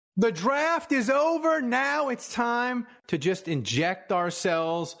The draft is over. Now it's time to just inject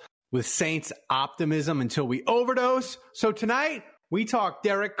ourselves with Saints optimism until we overdose. So tonight, we talk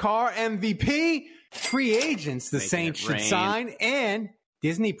Derek Carr, MVP, free agents the Saints should sign, and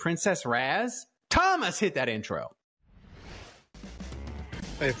Disney Princess Raz. Thomas, hit that intro.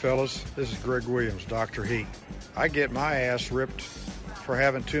 Hey, fellas, this is Greg Williams, Dr. Heat. I get my ass ripped for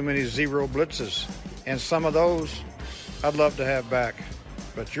having too many zero blitzes, and some of those I'd love to have back.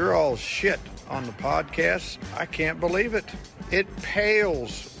 But you're all shit on the podcast. I can't believe it. It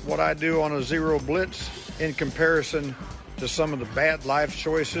pales what I do on a zero blitz in comparison to some of the bad life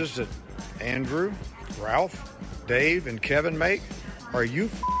choices that Andrew, Ralph, Dave, and Kevin make. Are you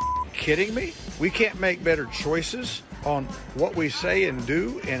kidding me? We can't make better choices on what we say and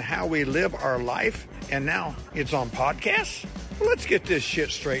do and how we live our life, and now it's on podcasts? Well, let's get this shit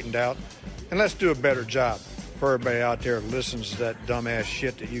straightened out, and let's do a better job for everybody out there who listens to that dumbass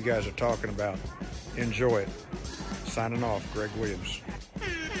shit that you guys are talking about. Enjoy it. Signing off, Greg Williams.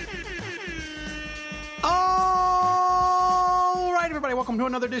 All right, everybody, welcome to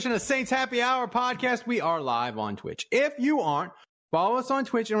another edition of Saints Happy Hour podcast. We are live on Twitch. If you aren't, follow us on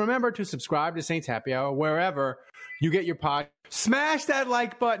Twitch, and remember to subscribe to Saints Happy Hour wherever you get your pod. Smash that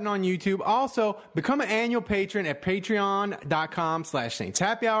like button on YouTube. Also, become an annual patron at patreon.com/Saints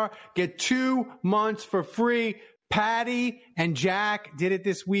Happy Hour. Get 2 months for free. Patty and Jack did it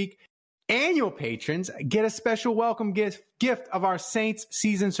this week. Annual patrons get a special welcome gift of our Saints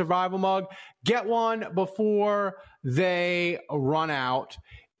season survival mug. Get one before they run out.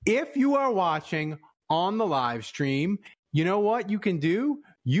 If you are watching on the live stream, you know what you can do?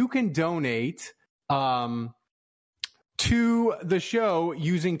 You can donate to the show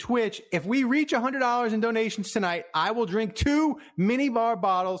using Twitch. If we reach $100 in donations tonight, I will drink 2 minibar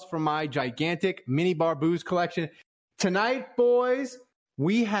bottles from my gigantic minibar booze collection. Tonight, boys,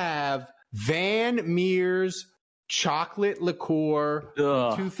 we have Van Meer's chocolate liqueur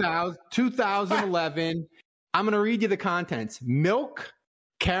 2011. I'm going to read you the contents. Milk,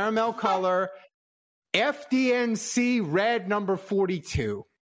 caramel color, FDNC red number 42.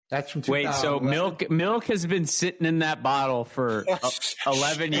 That's from 2011. Wait, so milk has been sitting in that bottle for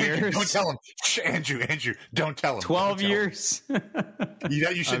 11 years? Don't tell him. Andrew, don't tell him. 12 years?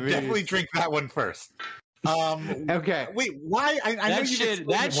 You should definitely drink that one first. Okay. Wait, why? I know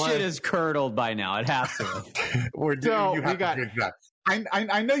that shit is curdled by now. It has to. You have to drink that.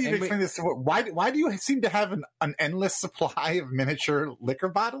 I know you've explained this. Why do you seem to have an endless supply of miniature liquor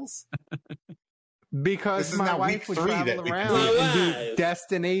bottles? Because my wife would travel around and do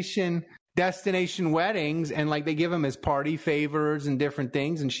destination weddings, and like they give them as party favors and different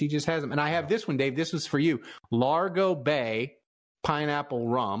things, and she just has them. And I have this one, Dave. This was for you. Largo Bay pineapple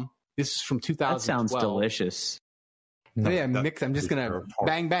rum. This is from 2012. That sounds delicious. Mix. I'm just gonna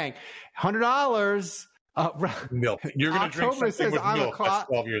bang. $100. Milk. You're gonna drink something with milk. That's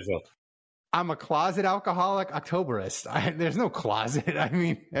 12 years old. I'm a closet alcoholic Octoberist. There's no closet. I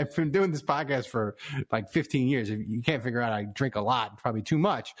mean, I've been doing this podcast for like 15 years. If you can't figure out I drink a lot, probably too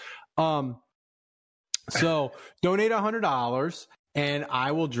much. So donate $100 and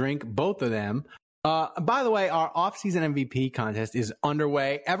I will drink both of them. By the way, our off-season MVP contest is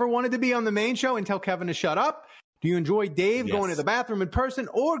underway. Ever wanted to be on the main show and tell Kevin to shut up? Do you enjoy Dave going to the bathroom in person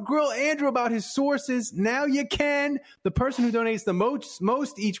or grill Andrew about his sources? Now you can. The person who donates the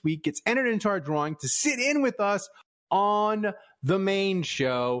most each week gets entered into our drawing to sit in with us on the main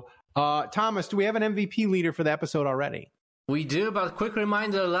show. Thomas, do we have an MVP leader for the episode already? We do, but quick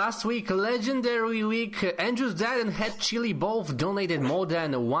reminder, last week, legendary week, Andrew's dad and Head Chili both donated more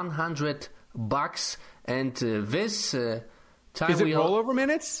than $100. And this time is it rollover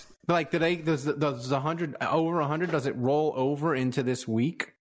minutes? Like does 100 over 100? Does it roll over into this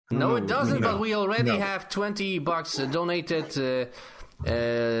week? No, it doesn't. But we already have $20 donated.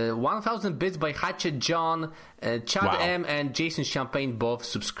 1,000 bits by Hatchet John, Chad M, and Jason Champagne both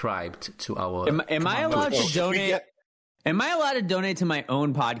subscribed to our. Am I allowed to donate? Am I allowed to donate to my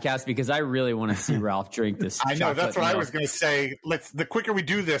own podcast? Because I really want to see Ralph drink this. I know, that's what I was going to say. The quicker we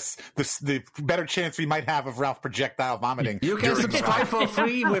do this, the better chance we might have of Ralph projectile vomiting. You can subscribe for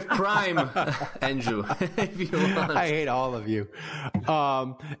free with Prime, Andrew, if you want. I hate all of you.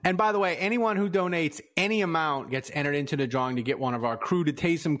 And by the way, anyone who donates any amount gets entered into the drawing to get one of our Crew to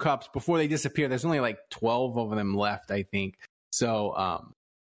Taysom cups before they disappear. There's only like 12 of them left, I think. So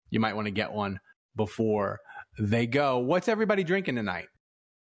you might want to get one before they go. What's everybody drinking tonight?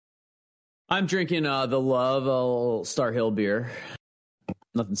 I'm drinking the Love Star Hill beer.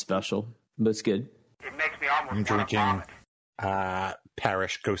 Nothing special, but it's good. It makes me almost I'm drinking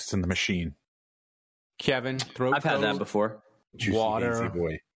Parish Ghosts in the Machine. Kevin, I've had that before. Juicy water,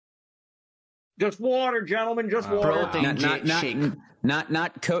 boy. Just water, gentlemen. Just water. Protein shake.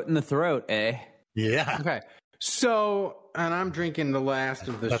 Not coat in the throat, eh? Yeah. Okay. So, and I'm drinking the last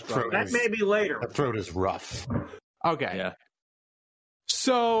of the That may be later. That throat is rough. Okay. Yeah.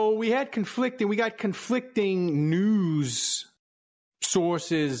 So we got conflicting news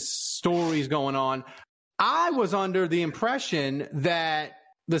sources, stories going on. I was under the impression that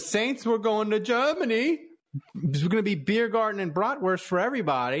the Saints were going to Germany. It was going to be beer garden and bratwurst for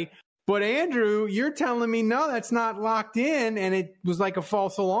everybody. But Andrew, you're telling me, no, that's not locked in, and it was like a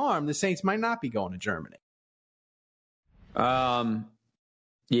false alarm. The Saints might not be going to Germany.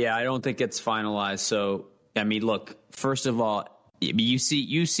 Yeah, I don't think it's finalized. So, I mean, look, first of all, you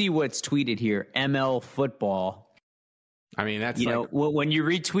see what's tweeted here, ML football. I mean, that's when you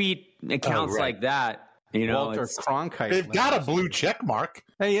retweet accounts like that, Walter Cronkite. They've got a blue check mark.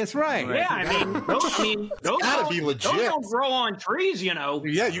 Hey, that's right. Yeah, I mean, those gotta be legit. Those don't grow on trees,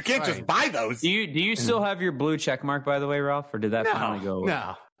 Yeah, you can't just buy those. Do you still have your blue check mark, by the way, Ralph, or did that finally go away?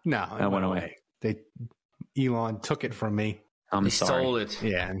 No, that went away. Elon took it from me. I'm sorry. Stole it.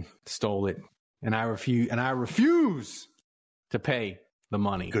 Yeah, and stole it, and I refuse to pay the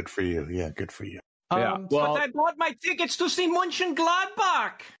money. Good for you. Yeah, good for you. Yeah. But I bought my tickets to see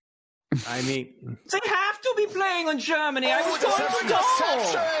Mönchengladbach. I mean, They have to be playing on Germany. I was going to go.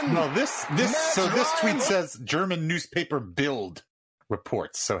 No, this tweet says German newspaper Bild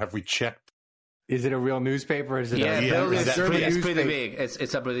reports. So have we checked? is it a real newspaper? Or is it it's German pretty big.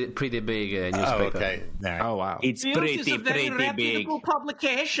 It's a pretty big newspaper. Oh, okay. All right. Oh, wow. It's Bild is a very pretty reputable big.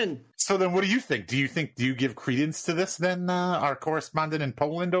 publication. So then what do you think? Do you give credence to this then, our correspondent in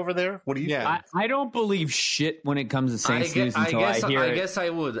Poland over there? What do you think? I don't believe shit when it comes to Saints news until I hear it. I guess I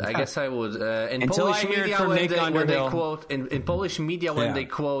would. In Until Polish I hear it media, from when Nick they Underhill. quote in Polish media when they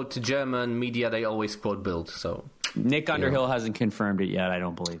quote German media, they always quote Bild. So Nick Underhill hasn't confirmed it yet. I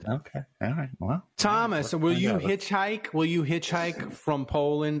don't believe it. Okay. All right. Well, Thomas, will you hitchhike? Will you hitchhike from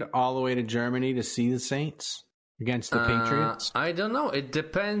Poland all the way to Germany to see the Saints against the Patriots? I don't know. It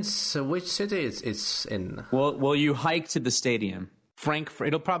depends which city it's in. Will you hike to the stadium? Frankfurt.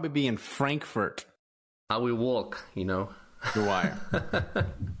 It'll probably be in Frankfurt. I will walk. The wire.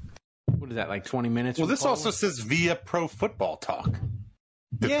 What is that? Like 20 minutes? well, from this Poland? also says via Pro Football Talk.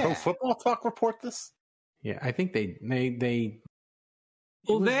 Did Pro Football Talk report this? Yeah, I think they.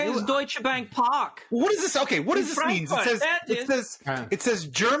 Well, there's Deutsche Bank Park. What is this? Okay, what does this mean? It says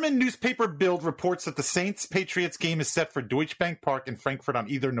German newspaper Bild reports that the Saints Patriots game is set for Deutsche Bank Park in Frankfurt on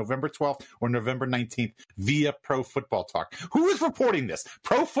either November 12th or November 19th via Pro Football Talk. Who is reporting this?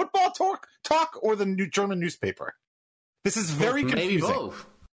 Pro Football Talk or the German newspaper? This is very confusing. Maybe both.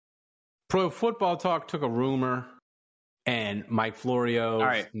 Pro Football Talk took a rumor, and Mike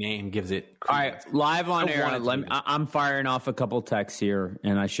Florio's name gives it credence. All right, live on air. I'm firing off a couple texts here,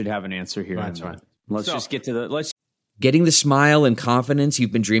 and I should have an answer here. That's right. Let's just get to the. Getting the smile and confidence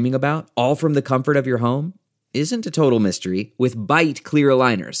you've been dreaming about, all from the comfort of your home, isn't a total mystery with Byte clear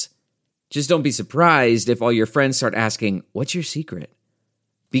aligners. Just don't be surprised if all your friends start asking, "What's your secret?"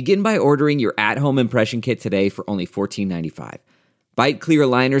 Begin by ordering your at-home impression kit today for only $14.95. Byte clear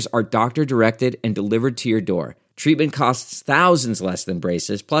aligners are doctor-directed and delivered to your door. Treatment costs thousands less than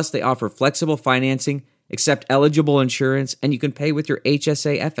braces, plus they offer flexible financing, accept eligible insurance, and you can pay with your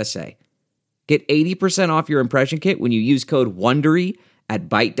HSA FSA. Get 80% off your impression kit when you use code WONDERY at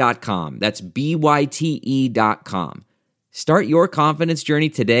Byte.com. That's BYTE.com. Start your confidence journey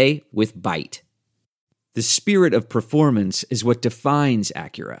today with Byte. The spirit of performance is what defines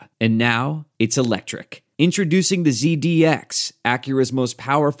Acura, and now it's electric. Introducing the ZDX, Acura's most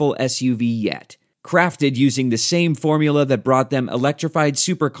powerful SUV yet. Crafted using the same formula that brought them electrified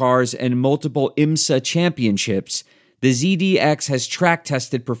supercars and multiple IMSA championships, the ZDX has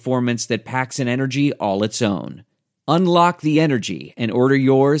track-tested performance that packs an energy all its own. Unlock the energy and order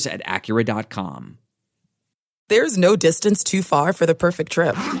yours at Acura.com. There's no distance too far for the perfect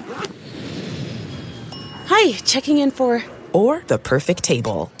trip. Hi, checking in for... Or the perfect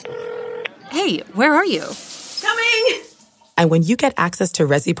table. Hey, where are you? Coming! And when you get access to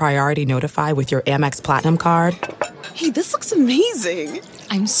Resi Priority Notify with your Amex Platinum card... Hey, this looks amazing.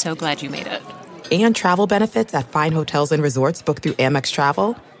 I'm so glad you made it. And travel benefits at fine hotels and resorts booked through Amex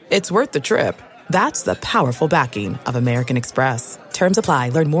Travel, it's worth the trip. That's the powerful backing of American Express. Terms apply.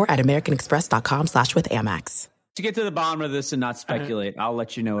 Learn more at americanexpress.com/withAmex. To get to the bottom of this and not speculate, I'll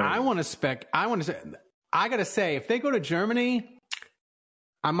let you know. I gotta say, if they go to Germany,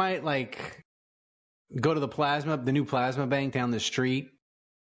 I might go to the new plasma bank down the street,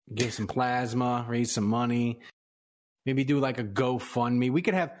 give some plasma, raise some money, maybe do like a GoFundMe. We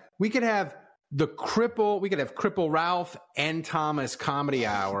could have Cripple Ralph and Thomas Comedy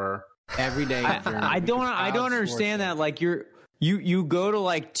Hour every day. I don't understand that. Like you go to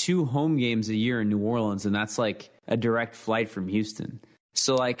like 2 home games a year in New Orleans, and that's like a direct flight from Houston.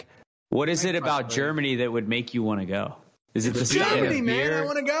 So like, what is it about Germany that would make you want to go? Is it the Germany, man? I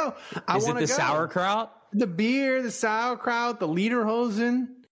want to go. Is it the sauerkraut? The beer, the sauerkraut, the lederhosen.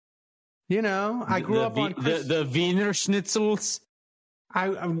 You know, I grew up on the Wiener Schnitzels.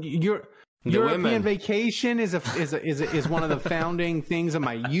 European vacation is one of the founding things of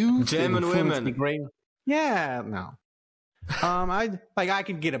my youth. German women, great. Yeah, no. I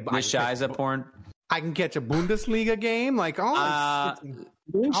can get a Scheiße porn. I can catch a Bundesliga game. Like, Gladbach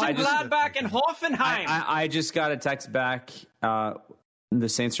and Hoffenheim. I just got a text back. The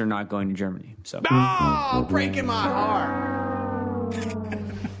Saints are not going to Germany. So, breaking my heart.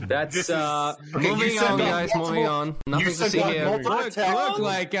 That's moving on, guys. Moving on. Nothing to see here. Look,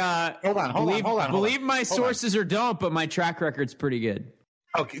 like, hold on. Believe my sources or don't, but my track record's pretty good.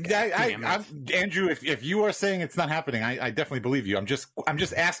 Okay, Andrew, if you are saying it's not happening, I definitely believe you. I'm just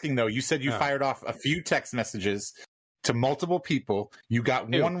asking though. You said you fired off a few text messages to multiple people. You got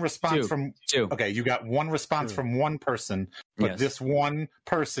one response from two. Okay, you got one response from one person, but this one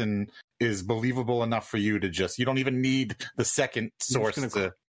person is believable enough for you to you don't even need the second source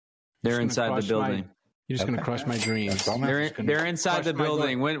to. They're inside the building. You're just going to crush my dreams. They're inside the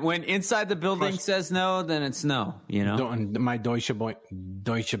building. When inside the building says no, then it's no. You know, my Deutsche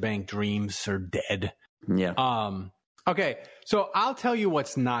Bank dreams are dead. Yeah. Okay, so I'll tell you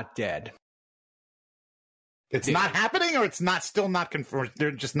what's not dead. It's not happening, or it's still not confirmed. They're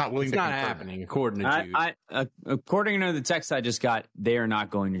just not willing to confirm. It's not happening, according to Jude. According to the text I just got, they are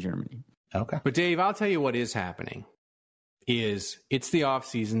not going to Germany. Okay. But Dave, I'll tell you what is happening. It's the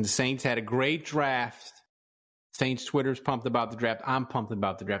offseason. The Saints had a great draft. Saints Twitter's pumped about the draft. I'm pumped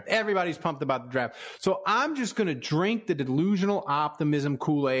about the draft. Everybody's pumped about the draft. So I'm just going to drink the delusional optimism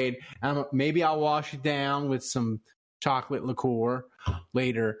Kool-Aid. Maybe I'll wash it down with some chocolate liqueur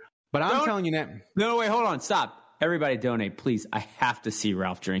later. But I'm telling you that. No, wait, hold on. Stop. Everybody donate, please. I have to see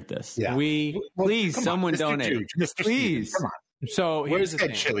Ralph drink this. Yeah. Please, someone donate. Mr. Please. Come on. So here's the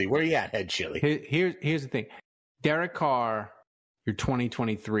thing. Head Chili? Where are you at, Head Chili? Here's the thing. Derek Carr, your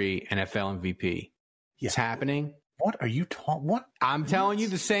 2023 NFL MVP. It's happening. What are you talking? What? I'm telling you,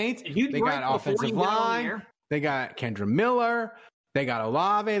 the Saints, they got offensive line. They got Kendra Miller. They got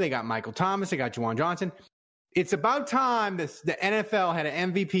Olave. They got Michael Thomas. They got Juwan Johnson. It's about time the NFL had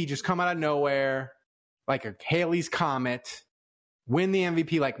an MVP just come out of nowhere, like a Halley's Comet, win the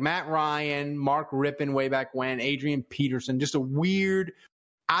MVP like Matt Ryan, Mark Rippon way back when, Adrian Peterson, just a weird,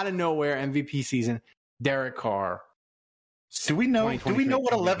 out of nowhere MVP season. Derek Carr. Do we know what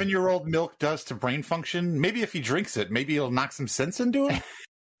 11-year-old milk does to brain function? Maybe if he drinks it, maybe it'll knock some sense into him.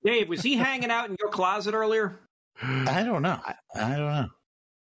 Dave, was he hanging out in your closet earlier? I don't know.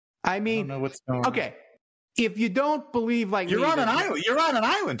 I mean, don't know what's going on. Okay. If you don't believe like you're on an island. You're on an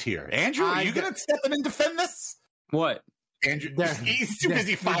island here. Andrew, are you going to step in and defend this? What? Andrew, he's too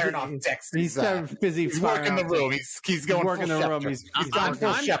busy firing off texts. He's busy. He's working the room. He's going working the room.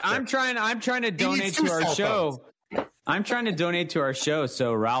 I'm trying to donate to our show. I'm trying to donate to our show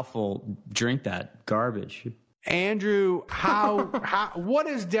so Ralph will drink that garbage. Andrew, what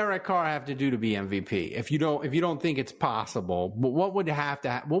does Derek Carr have to do to be MVP? If you don't think it's possible, but what would he have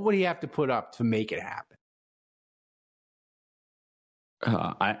to put up to make it happen?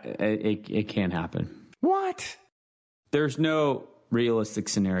 It can't happen. What? There's no realistic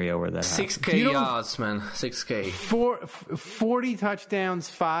scenario where that happens. 6K yards, man. 6K. 40 touchdowns,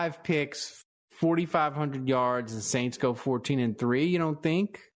 5 picks, 4,500 yards, and Saints go 14-3. You don't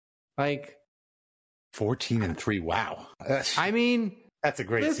think? Like 14-3. Wow. I mean, that's a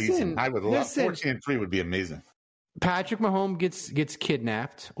great season. I would love 14-3. Would be amazing. Patrick Mahomes gets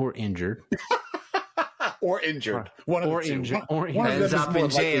kidnapped or injured. Or injured. One ends up in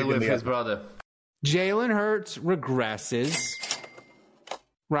jail with his brother. Jalen Hurts regresses,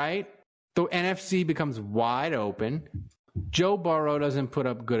 right? The NFC becomes wide open. Joe Burrow doesn't put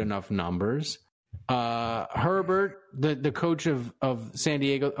up good enough numbers. Herbert, the coach of San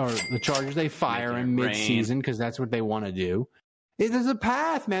Diego, or the Chargers, they fire him mid-season because that's what they want to do. There's a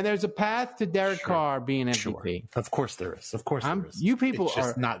path, man. There's a path to Derek Carr being MVP. Sure. Of course there is. There is. You people it's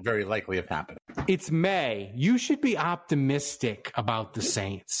just not very likely of happening. It's May. You should be optimistic about the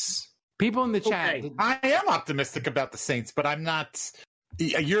Saints. People in the chat. Okay. I am optimistic about the Saints, but I'm not.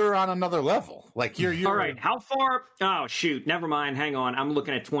 You're on another level. Like you're all right. How far? Oh shoot! Never mind. Hang on. I'm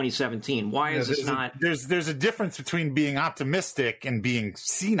looking at 2017. Why is this not? There's a difference between being optimistic and being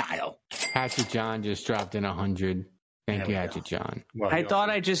senile. Patrick John just dropped in 100. Thank you, Hatchet John. Well, I thought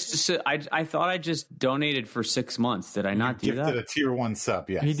I just donated for 6 months. Did I not do that? He did a tier 1 sub.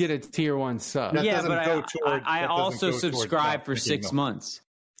 Yes, he did a tier 1 sub. Yeah, but I also subscribed for 6 months.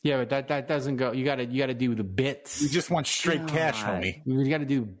 Yeah, but that doesn't go. You got to do the bits. You just want straight cash, homie. You got to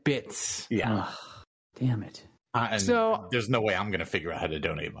do bits. Yeah. Damn it. So there's no way I'm going to figure out how to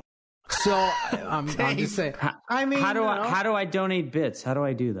donate money. So I'm just saying. I mean, how do I donate bits? How do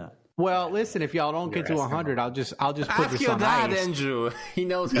I do that? Well, listen, if y'all don't get to 100, I'll just put this on ice. Andrew. He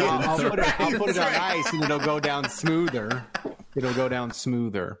knows how. I'll put it on ice, and it'll go down smoother.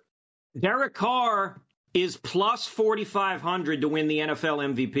 Derek Carr is plus 4,500 to win the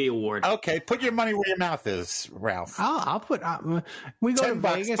NFL MVP award. Okay, put your money where your mouth is, Ralph. I'll put. We go to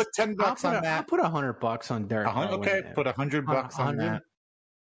Vegas. Put $10 on that. I'll put $100 on Derek Carr. Okay, put $100 on that.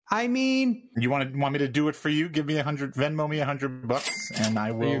 I mean, you want me to do it for you? Give me Venmo me $100, and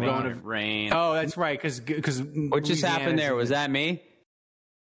I will. You're going to rain. Oh, that's right. Because what just happened there? Was that me?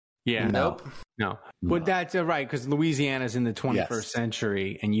 Yeah. Nope. No. But that's right, because Louisiana's in the 21st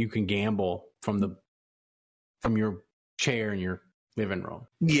century, and you can gamble from your chair in your living room.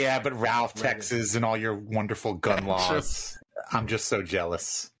 Yeah, but Ralph, Texas, and all your wonderful gun laws. I'm just so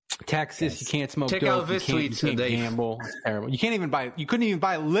jealous. Texas, you can't smoke Check dope. out this you tweet can't today. Gamble. It's terrible. You couldn't even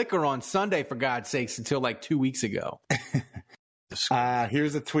buy liquor on Sunday, for God's sakes, until like 2 weeks ago.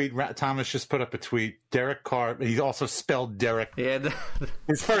 Here's a tweet. Thomas just put up a tweet. Derek Carr. He also spelled Derek. Yeah,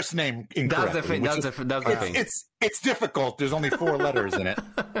 his first name incorrectly. That's the thing. It's difficult. There's only 4 letters in it.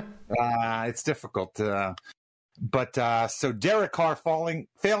 It's difficult. So Derek Carr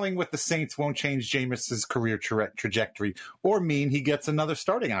failing with the Saints won't change Jameis's career trajectory or mean he gets another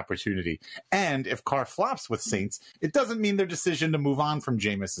starting opportunity. And if Carr flops with Saints, it doesn't mean their decision to move on from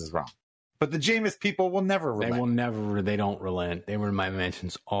Jameis is wrong. But the Jameis people will never relent. They don't relent. They were in my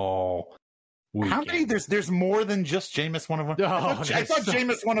mentions all weekend. How many? There's more than just Jameis one of one. I thought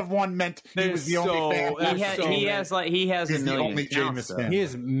Jameis one of one meant he was the only fan. He has a million accounts,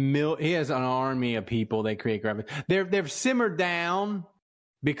 He has an army of people they create graphics. They've simmered down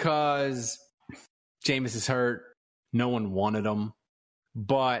because Jameis is hurt. No one wanted him.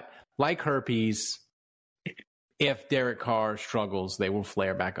 But like herpes, if Derek Carr struggles, they will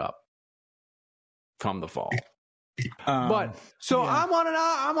flare back up come the fall. I'm on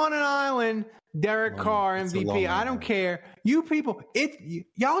an island. Derek Carr MVP. I don't care. You people,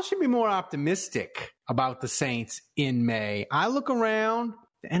 y'all should be more optimistic about the Saints in May. I look around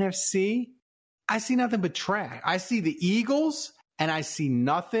the NFC. I see nothing but trash. I see the Eagles, and I see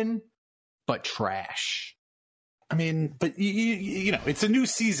nothing but trash. I mean, but you know, it's a new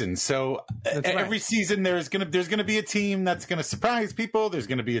season, so every season there's gonna be a team that's gonna surprise people. There's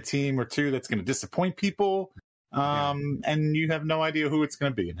gonna be a team or two that's gonna disappoint people, and you have no idea who it's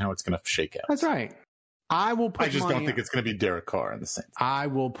gonna be and how it's gonna shake out. That's right. I don't think it's gonna be Derek Carr in the Saints. I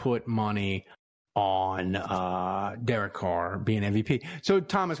will put money on Derek Carr being MVP. So,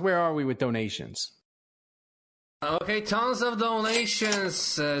 Thomas, where are we with donations? Okay, tons of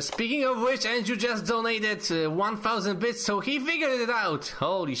donations. Speaking of which, Andrew just donated 1,000 bits, so he figured it out.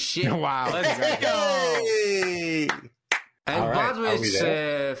 Holy shit. Wow. Let's go. And Budwich,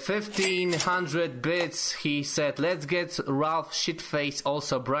 1,500 bits, he said, let's get Ralph Shitface,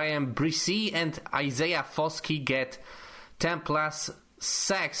 also Brian Brissy and Isaiah Foskey get 10 plus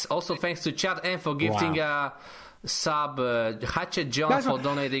sacks. Also thanks to Chad M for gifting a sub, Hatchet John for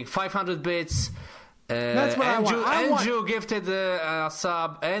donating 500 bits. That's what Andrew gifted a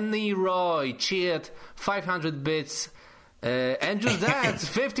sub. Annie Roy cheered 500 bits. Andrew's dad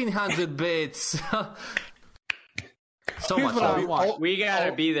 1,500 bits. So Here's much. What I want. We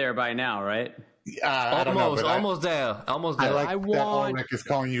gotta be there by now, right? Almost there. I like that Ulrich is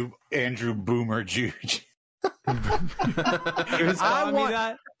calling you Andrew Boomer Juge.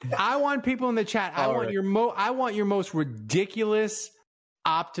 I want people in the chat. I want your most ridiculous,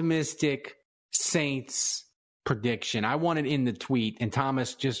 optimistic Saints prediction. I want it in the tweet, and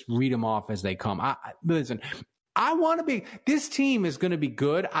Thomas, just read them off as they come. Listen, I want to be. This team is going to be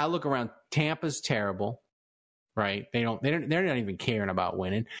good. I look around. Tampa's terrible, right? They're not even caring about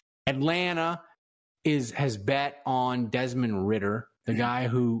winning. Atlanta has bet on Desmond Ridder, the guy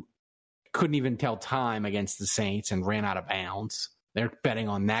who couldn't even tell time against the Saints and ran out of bounds. They're betting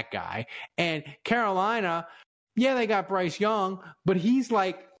on that guy. And Carolina, they got Bryce Young, but he's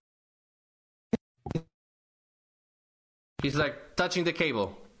like touching the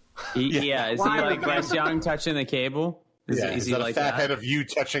cable. Is he like Bryce Young touching the cable? Is he that like a fat head of you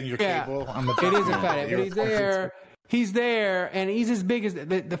touching your cable? It is a fat head, but he's there. He's there, and he's as big as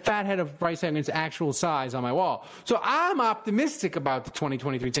the fat head of Bryce Young's actual size on my wall. So I'm optimistic about the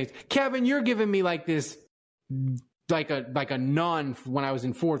 2023 Saints. Kevin, you're giving me like this like a nun when I was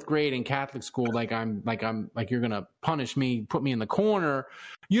in 4th grade in Catholic school. Like you're gonna punish me, put me in the corner.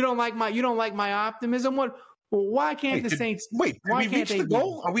 You don't like my optimism. What? Why can't the Saints? Wait, did we reach the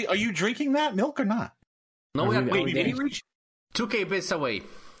goal? Are you drinking that milk or not? No, we did we reach 2K bits away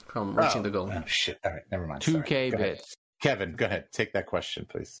from reaching the goal? Oh shit! All right, never mind. 2K bits. Kevin, go ahead. Take that question,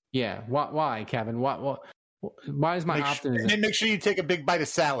 please. Yeah. Why, Kevin? Why is my optimism? Make sure you take a big bite of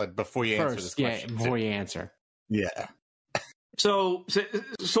salad before you answer this question. Yeah, before you answer. Yeah. So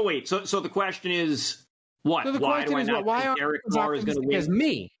wait. So the question is what? So the question is why aren't Derek you as Carr is going to win? as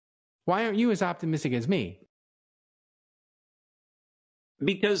me? Why aren't you as optimistic as me?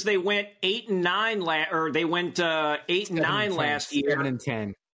 Because they went 8-9 they went 8-9 last year.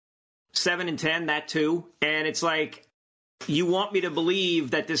 7-10. 7-10, that too. And it's like, you want me to believe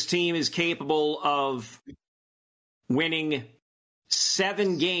that this team is capable of winning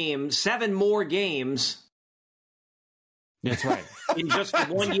 7 more games. That's right. In just a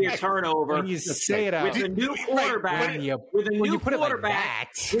 1-year turnover. When you say it out. With a new quarterback. With a new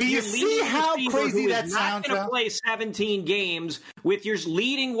quarterback. Do you see how crazy that sounds? Not going to play 17 games with your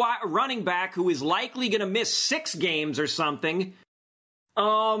leading running back who is likely going to miss 6 games or something.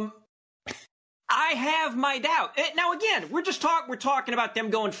 I have my doubt. Now again, we're talking about them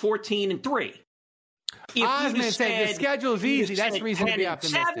going 14-3. Osman said the schedule is easy. That's the reason to be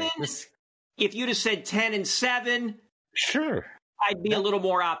optimistic. If you'd have said 10-7, sure, I'd be a little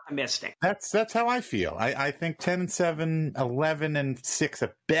more optimistic. That's how I feel. I think 10-7, 11-6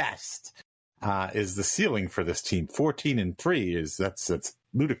 at best is the ceiling for this team. 14-3 that's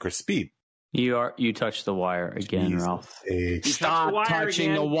ludicrous speed. You touched the wire again, Jesus. Ralph. Stop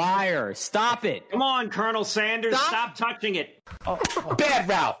touching the wire. Stop it. Come on, Colonel Sanders. Stop touching it. Bad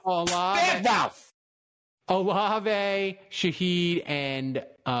Ralph. Bad Ralph. Olave, Shaheed, and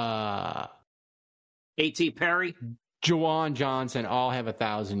A.T. Perry, Juwan Johnson all have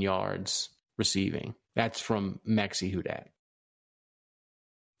 1,000 yards receiving. That's from Mexi Hudat.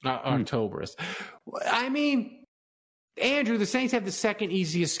 Octoberist. I mean, Andrew, the Saints have the second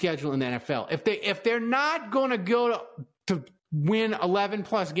easiest schedule in the NFL. If they're not going to go to win 11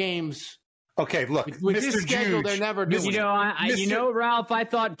 plus games, okay, look, with Mr. this schedule, they're never doing it. Ralph, I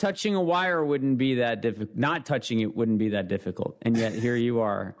thought touching a wire wouldn't be that difficult. Not touching it wouldn't be that difficult, and yet here you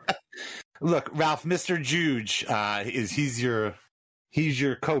are. Look, Ralph, Mr. Juge he's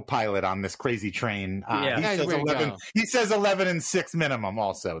your co-pilot on this crazy train. He says 11-6 minimum.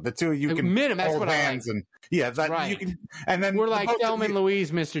 Also, the two of you can hold hands and you can. And then we're like Thelma and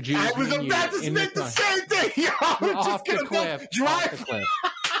Louise, Mr. Juge. I was about to say the same thing. You're off the cliff. Drive. Off the cliff.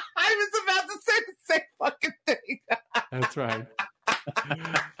 I was about to say the same fucking thing. That's right.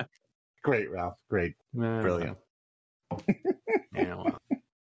 Great, Ralph. Great. Brilliant.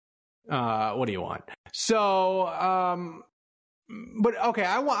 What do you want? So, but okay,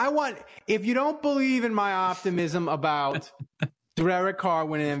 I want. If you don't believe in my optimism about Derek Carr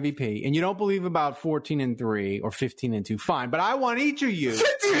winning MVP, and you don't believe about 14-3 or 15-2, fine. But I want each of you.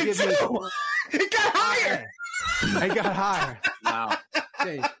 15-2. It got higher. It got higher. Wow.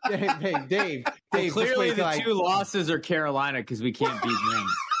 Dave. Well, clearly, the 2 losses are Carolina because we can't beat them.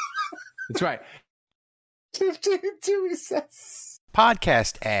 That's right. 15-2, he says.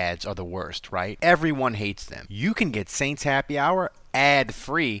 Podcast ads are the worst, right? Everyone hates them. You can get Saints Happy Hour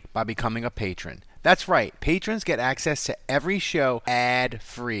ad-free by becoming a patron. That's right. Patrons get access to every show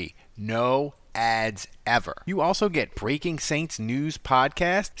ad-free. No ads ever. You also get Breaking Saints News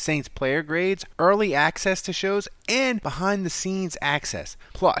podcast, Saints player grades, early access to shows, and behind-the-scenes access.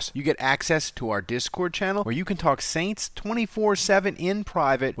 Plus, you get access to our Discord channel where you can talk Saints 24/7 in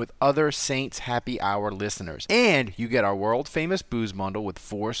private with other Saints Happy Hour listeners. And you get our world-famous booze bundle with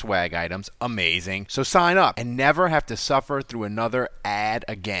 4 swag items. Amazing. So sign up and never have to suffer through another ad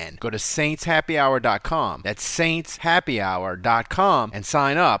again. Go to saintshappyhour.com. That's saintshappyhour.com and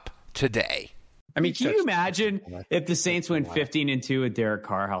sign up today. I mean, can you imagine if the Saints went 15-2 with Derek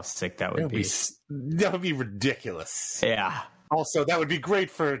Carr? How sick that would be. That would be ridiculous. Yeah. Also, that would be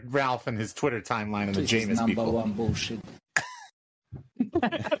great for Ralph and his Twitter timeline and the Jameis people. Number one bullshit.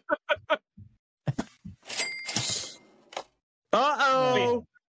 Uh-oh.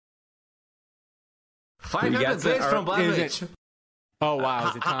 500 bits from Blavich. Oh, wow.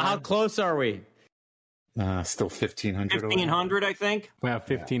 Is it time? How close are we? Still 1,500 away. 1,500, I think. We have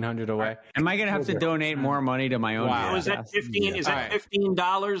 1,500 away. Am I going to have to donate more money to my own? Wow. Is that 15? Is that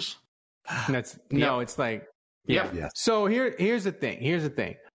 $15? That's no. It's like So here's the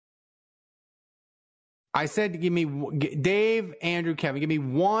thing. I said, give me Dave, Andrew, Kevin. Give me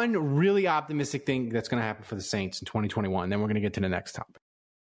one really optimistic thing that's going to happen for the Saints in 2021. Then we're going to get to the next topic.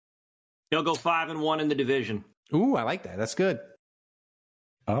 They'll go 5-1 in the division. Ooh, I like that. That's good.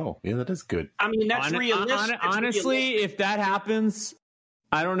 Oh, yeah, that is good. I mean, that's realistic. Honestly, if that happens,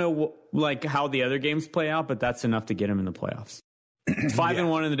 I don't know how the other games play out, but that's enough to get him in the playoffs.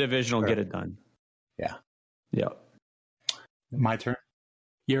 5-1 in the division will get it done. Yeah. Yep. My turn?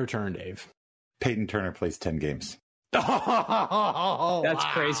 Your turn, Dave. Peyton Turner plays 10 games. Oh, that's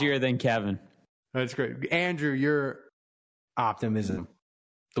crazier than Kevin. That's great. Andrew, your optimism.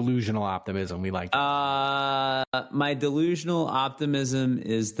 Delusional optimism. We like that. My delusional optimism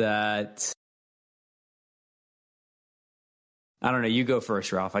is that... I don't know. You go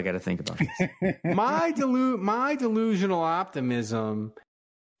first, Ralph. I got to think about this. My delusional optimism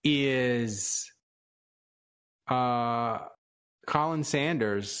is Colin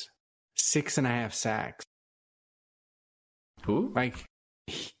Sanders 6.5 sacks. Who? Like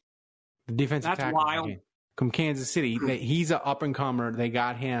the defensive tackle wild. From Kansas City. He's an up and comer. They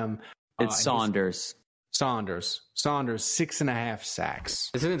got him. It's Saunders. Saunders 6.5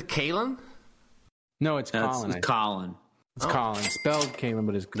 sacks. Isn't it Kalen? No, it's Colin. It's Colin. It's Colin. Spelled Kalen,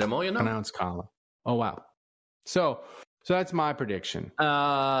 but it's pronounced Colin. Oh, wow. So that's my prediction.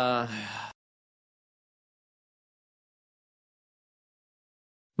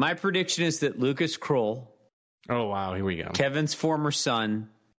 My prediction is that Lucas Kroll, oh wow, here we go. Kevin's former son,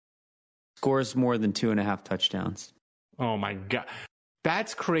 scores more than 2.5 touchdowns. Oh my God.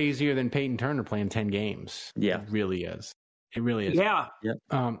 That's crazier than Peyton Turner playing 10 games. Yeah. It really is. It really is. Yeah. Yep.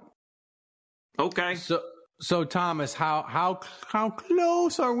 Okay. So Thomas, how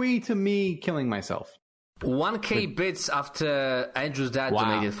close are we to me killing myself? 1K bits after Andrew's dad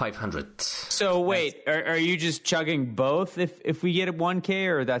donated 500. So wait, are you just chugging both if we get a 1K,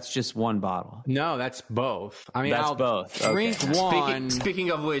 or that's just one bottle? No, that's both. I mean, I'll both. Drink one.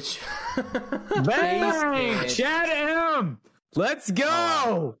 Speaking of which, bang! Chat him. Let's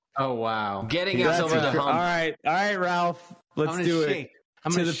go. Oh wow, getting us over the hump. All right, Ralph. Let's do it.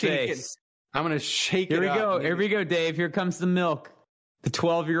 I'm to gonna the shake face. I'm gonna shake it. Here we go. Here we go, Dave. Here comes the milk. The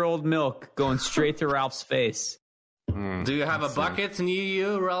 12-year-old milk going straight to Ralph's face. Do you have a bucket near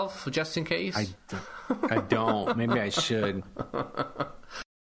you, Ralph, just in case? I don't. Maybe I should.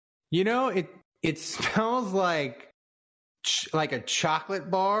 You know, it smells like a chocolate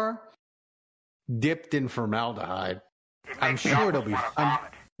bar dipped in formaldehyde. I'm sure it'll be.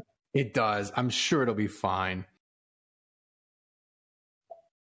 It does. I'm sure it'll be fine.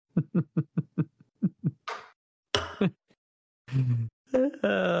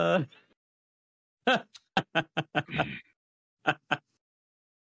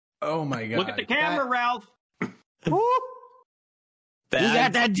 Oh my God. Look at the camera, Ralph. You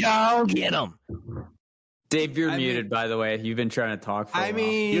got that jaw? Get him. Dave, you're muted, by the way. You've been trying to talk for a while.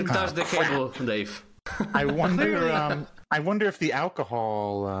 You touched the cable, Dave. I wonder if the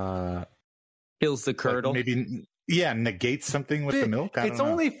alcohol kills the curdle. Maybe negates something with the milk. It's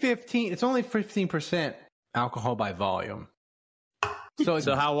only 15% alcohol by volume. So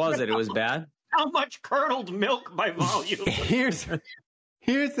how was it? It was bad? How much curdled milk by volume? Here's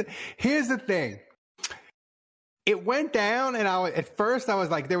the thing. It went down, and at first I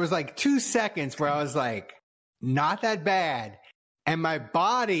was like, there was like 2 seconds where I was like, not that bad, and my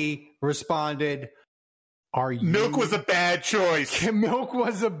body responded, milk was a bad choice. Milk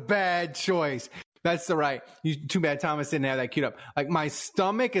was a bad choice. That's the right. Too bad Thomas didn't have that queued up. Like, my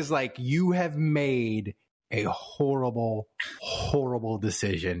stomach is like, you have made a horrible, horrible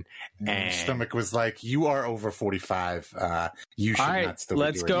decision. And stomach was like, you are over 45. You should not still be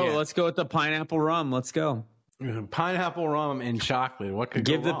let's go. Let's go with the pineapple rum. Let's go. Pineapple rum and chocolate. What could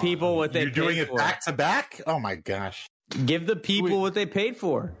give go the wrong? people what they You're doing paid it for. back to back? Oh my gosh. Give the people what they paid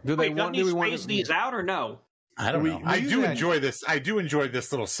for. Do we space these out or no? I don't know. I do enjoy this. I do enjoy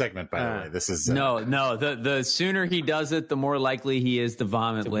this little segment, by the way. This is no. The sooner he does it, the more likely he is to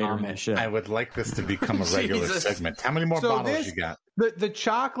vomit later in the show. I would like this to become a regular segment. How many more bottles you got? The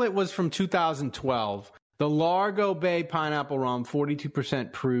chocolate was from 2012. The Largo Bay Pineapple Rum,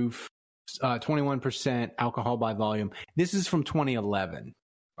 42% proof, 21% alcohol by volume. This is from 2011,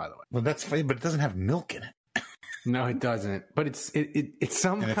 by the way. Well, that's funny, but it doesn't have milk in it. No, it doesn't. But it's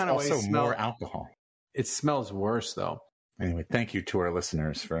some kind of way. Also more alcohol. It smells worse, though. Anyway, thank you to our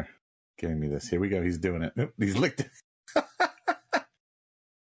listeners for giving me this. Here we go. He's doing it. Oop, he's licked it.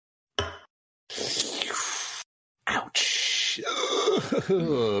 Ouch.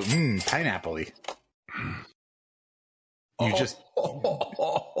 Pineapple-y. You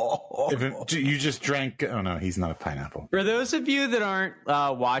just drank. Oh no, he's not a pineapple. For those of you that aren't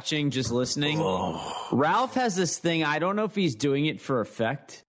watching, just listening, Ralph has this thing. I don't know if he's doing it for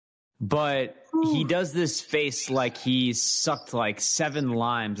effect, but he does this face like he sucked like 7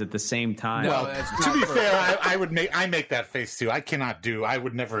 limes at the same time. Well, to be fair, I make that face too. I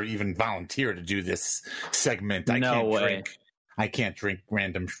would never even volunteer to do this segment. I can't drink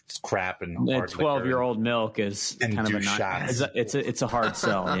random crap and 12-year-old milk is and kind of a shots. It's a hard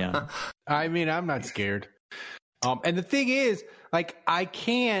sell. Yeah. I mean, I'm not scared. And the thing is, like, I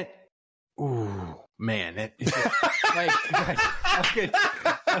can't. Ooh, man, it's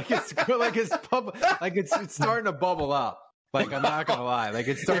starting to bubble up. Like, I'm not gonna lie. Like,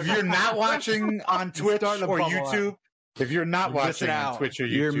 it's starting. If you're not watching on Twitch or YouTube. If you're not watching on Twitch or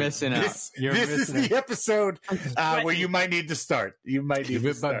YouTube, you're missing out. This is the episode where you might need to start. You might need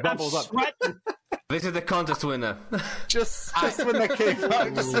to start. Bubbles up. This is the contest winner. just when that came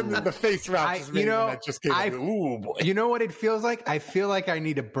out, just when the face route just came out. Ooh, boy. You know what it feels like? I feel like I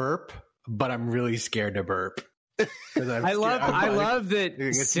need a burp, but I'm really scared to burp. I love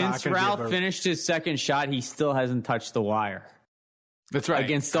that since Ralph finished his second shot, he still hasn't touched the wire. That's right.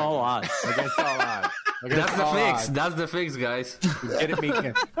 Against all odds. That's the fix, guys. Get it,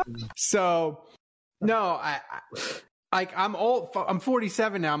 Meekin. So, no, I'm old. I'm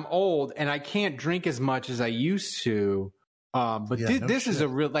 47 now. I'm old, and I can't drink as much as I used to. This is a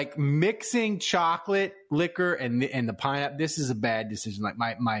real, like, mixing chocolate, liquor, and the pineapple. This is a bad decision. Like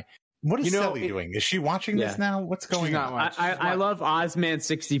my. What is Sally doing? Is she watching this now? What's going on? I love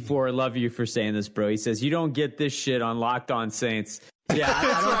Ozman64. I love you for saying this, bro. He says, you don't get this shit on Locked On Saints. Yeah,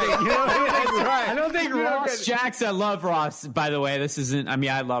 I don't think Ross Jacks. I love Ross, by the way. This isn't. I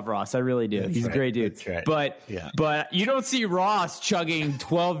mean, I love Ross. I really do. He's a great dude. Right. But you don't see Ross chugging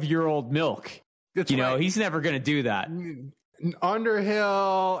 12-year-old milk. He's never going to do that.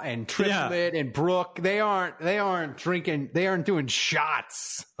 Underhill and Triplet and Brooke, they aren't drinking. They aren't doing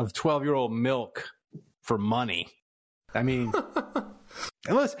shots of 12-year-old milk for money. I mean,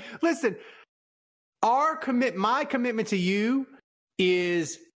 listen. My commitment to you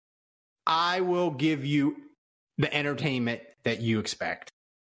is I will give you the entertainment that you expect.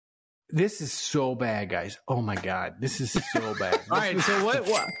 This is so bad, guys. Oh my God. This is so bad. All right. So what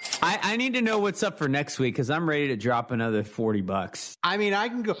I need to know what's up for next week, because I'm ready to drop another $40. I mean, I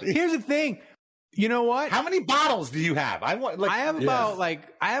can go. Here's the thing. You know what? How many bottles do you have? I have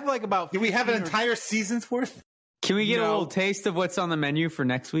about. Do we have an entire season's worth? Can we get a little taste of what's on the menu for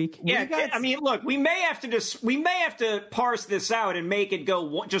next week? Yeah, I mean, look, we may have to parse this out and make it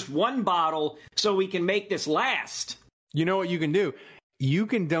go just one bottle so we can make this last. You know what you can do? You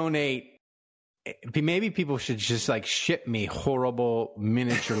can donate. Maybe people should just like ship me horrible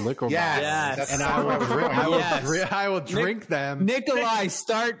miniature liquor bottles, and I will drink them. Nikolai,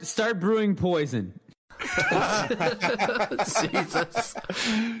 start brewing poison. Jesus.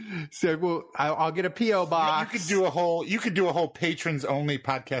 So I'll get a PO box. You could do a whole patrons only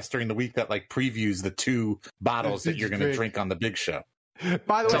podcast during the week that like previews the 2 bottles that you're going to drink on the big show.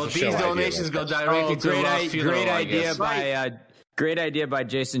 By the way, so these donations go directly to Ross funeral. Great idea by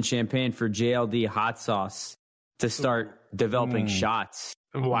Jason Champagne for JLD hot sauce to start developing shots.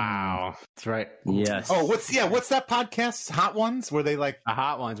 Wow, that's right. Yes. Oh, what's that podcast? Hot Ones, where they like the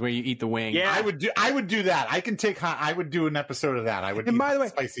hot ones where you eat the wing. Yeah, I would do that. I can take I would do an episode of that. I would. And by the way,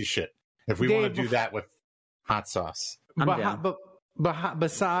 spicy shit. If we want to do that with hot sauce, but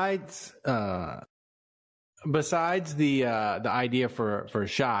besides the idea for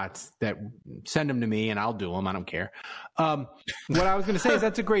shots, that send them to me and I'll do them. I don't care. What I was going to say is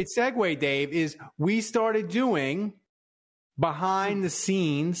that's a great segue, Dave. Is we started doing behind the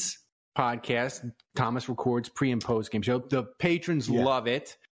scenes podcast. Thomas records pre and post game show. The patrons love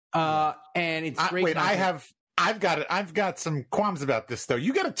it, and it's great. Wait, I've got some qualms about this though.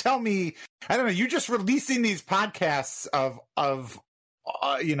 You got to tell me. I don't know. You're just releasing these podcasts of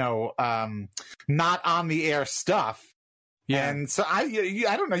not on the air stuff. Yeah. And so I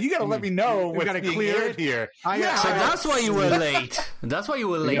don't know. You got to let me know what's being aired here. So that's why you were late. That's why you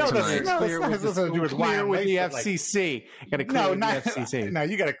were late tonight. Clear with the FCC. Got to clear with the FCC. No,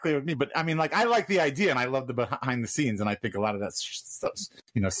 you got to clear with me. But I mean, like, I like the idea and I love the behind the scenes, and I think a lot of that stuff.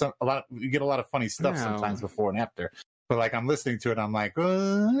 You get a lot of funny stuff sometimes before and after. But like, I'm listening to it, I'm like, I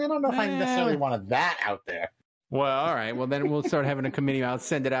don't know if I necessarily wanted that out there. Well, all right. Well, then we'll start having a committee. I'll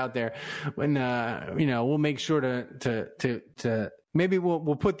send it out there. When we'll make sure to maybe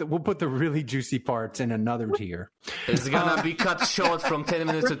we'll put the really juicy parts in another tier. It's gonna be cut short from 10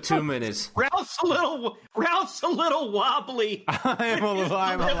 minutes to 2 minutes. Ralph's a little wobbly. I'm a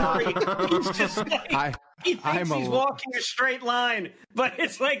little. He's just like, He thinks he's walking a straight line, but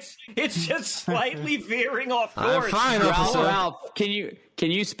it's just slightly veering off course. I'm fine, Ralph, can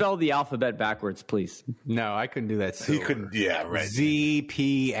you spell the alphabet backwards, please? No, I couldn't do that. He couldn't. Yeah, right. Z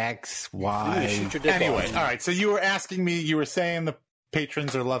P X Y. Anyway, all right. So you were asking me. You were saying the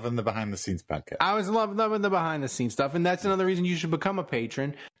patrons are loving the behind the scenes podcast. I was loving the behind the scenes stuff, and that's another reason you should become a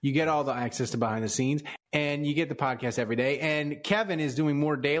patron. You get all the access to behind the scenes, and you get the podcast every day. And Kevin is doing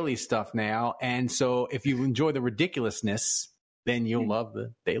more daily stuff now, and so if you enjoy the ridiculousness, then you'll love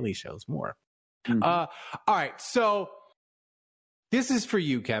the daily shows more. Mm-hmm. All right, so this is for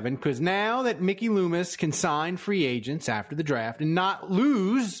you, Kevin, because now that Mickey Loomis can sign free agents after the draft and not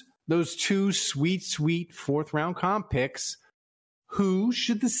lose those 2 sweet fourth round comp picks, who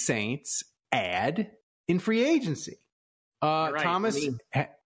should the Saints add in free agency? Right,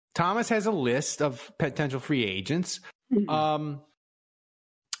 Thomas has a list of potential free agents. Of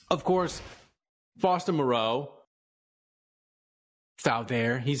course, Foster Moreau is out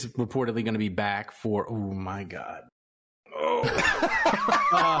there. He's reportedly going to be back for, oh my God. He's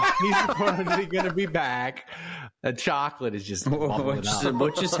reportedly going to be back. The chocolate is just what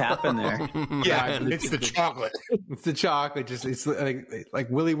just happened there? Yeah, it's the chocolate. It's the chocolate. It's like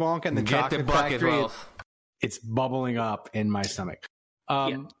Willy Wonka and the chocolate factory. It's bubbling up in my stomach.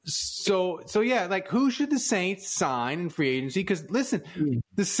 So yeah, like who should the Saints sign in free agency? Because listen,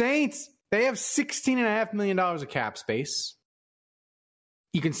 the Saints, they have $16.5 million of cap space.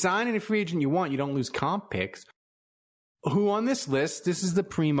 You can sign any free agent you want. You don't lose comp picks. Who on this list? This is the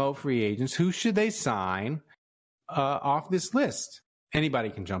primo free agents. Who should they sign off this list? Anybody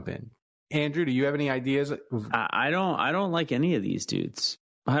can jump in. Andrew, do you have any ideas? I don't like any of these dudes.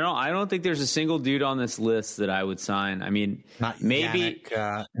 I don't think there's a single dude on this list that I would sign. I mean, maybe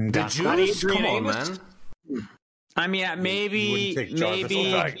the Jews. Come on, man. I mean, maybe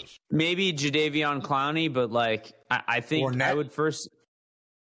Jadeveon Clowney, but like I think Fournette. I would first.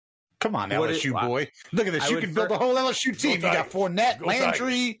 Come on, LSU boy! Look at this. You can build a whole LSU team. You got Fournette,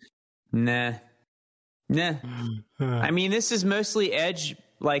 Landry. Nah. I mean, this is mostly edge.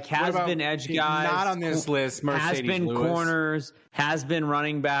 Like has been edge guys. Not on this list. Mercedes has been Lewis. Corners. Has been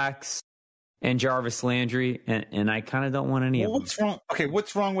running backs. And Jarvis Landry. And I kind of don't want any of them. What's wrong? Okay,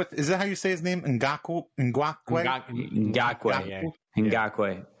 what's wrong with? Is that how you say his name? Ngakwe. Ngakwe.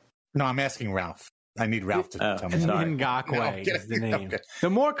 No, I'm asking Ralph. I need Ralph to tell me. Ngakwe is the name. Okay. The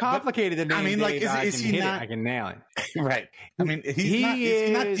more complicated the name, I mean, like, is he not? I can nail it. Right. I mean, is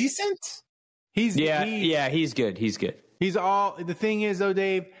he not decent? He's good. He's good. He's all. The thing is, though,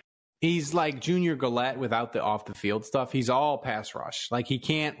 Dave, he's like Junior Gillette without the off the field stuff. He's all pass rush. Like he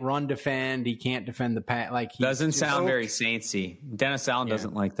can't run defend. He can't defend the pass. Like he doesn't sound very Saintsy. Dennis Allen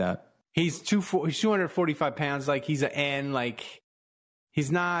doesn't like that. He's 245 pounds. Like he's an N. Like he's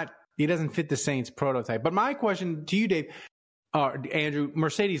not. He doesn't fit the Saints prototype. But my question to you, Dave, Andrew,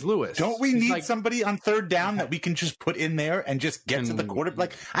 Mercedes Lewis. Don't we need somebody on third down that we can just put in there and just get to the quarterback?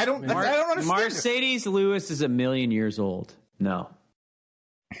 Like I don't understand. Mercedes Lewis is 1,000,000 years old. No.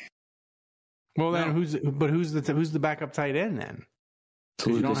 Well, then who's the backup tight end then?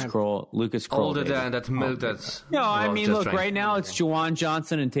 Lucas Kroll. Older than that. No, I mean, look, right now it's Juwan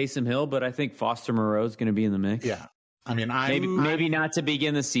Johnson and Taysom Hill, but I think Foster Moreau is going to be in the mix. Yeah. I mean, maybe not to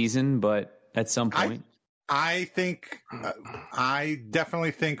begin the season, but at some point. I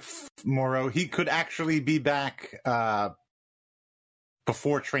definitely think Moreau, he could actually be back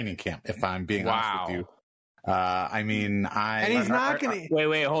before training camp, if I'm being honest with you. I mean, and he's not going to.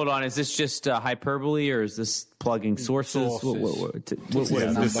 Wait, hold on. Is this just hyperbole, or is this plugging sources?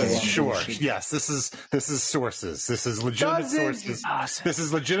 Sure. Yes, this is sources. This is legitimate sources. This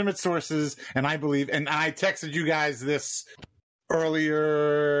is legitimate sources, and I believe. And I texted you guys this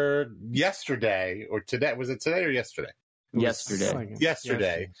earlier yesterday or today. Was it today or yesterday?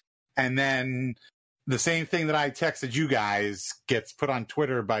 Yesterday. And then the same thing that I texted you guys gets put on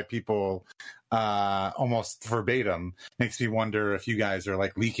Twitter by people almost verbatim. Makes me wonder if you guys are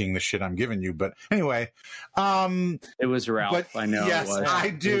like leaking the shit I'm giving you. But anyway, it was Ralph. I know. Yes, it was.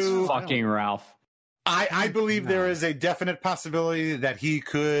 I do. It was fucking Ralph. I believe there is a definite possibility that he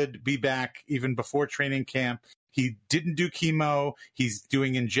could be back even before training camp. He didn't do chemo. He's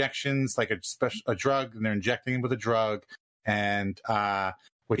doing injections, like a drug, and they're injecting him with a drug, and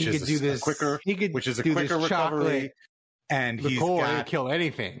which is a quicker recovery. And he's got kill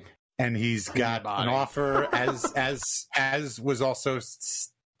anything. And he's got an offer, as was also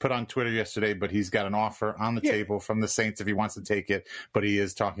put on Twitter yesterday. But he's got an offer on the table from the Saints if he wants to take it. But he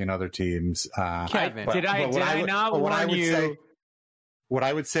is talking to other teams. Kevin, did I not warn you? What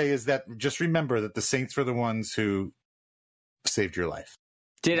I would say is that just remember that the Saints were the ones who saved your life.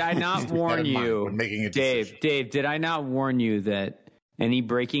 Did I not warn you, Dave? Did I not warn you that any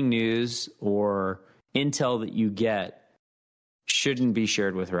breaking news or intel that you get shouldn't be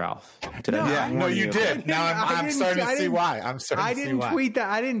shared with Ralph? No, you did. Now I'm starting to see why. I didn't tweet that.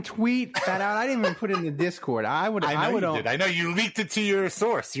 I didn't tweet that out. I didn't even put it in the Discord. I know you did. I know you leaked it to your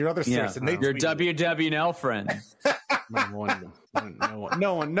source, your other source, and your WWNL friend.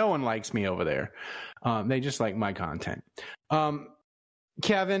 No one likes me over there. They just like my content.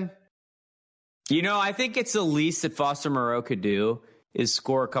 Kevin, I think it's the least that Foster Moreau could do is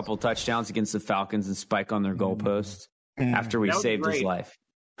score a couple touchdowns against the Falcons and spike on their goalposts after we saved his life.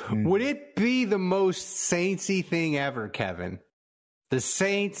 Would it be the most Saintsy thing ever, Kevin? The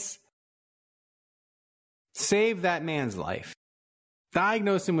Saints save that man's life,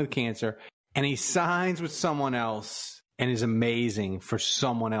 diagnose him with cancer, and he signs with someone else and is amazing for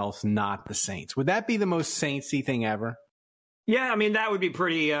someone else, not the Saints. Would that be the most Saintsy thing ever? Yeah, I mean, that would be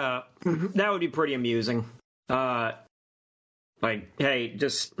pretty. That would be pretty amusing. I'm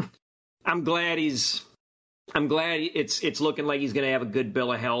glad it's looking like he's going to have a good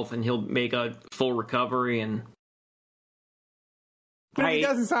bill of health and he'll make a full recovery. And but if he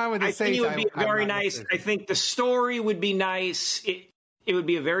doesn't sign with the Saints, it would be very nice. I think the story would be nice. It would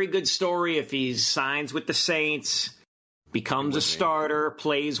be a very good story if he signs with the Saints, becomes a starter,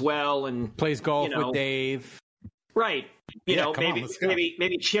 plays well, and plays golf with Dave. Right.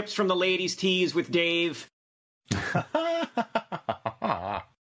 Maybe chips from the ladies' tees with Dave.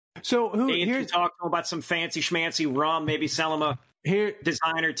 So Dave can talk to him about some fancy schmancy rum, maybe sell him a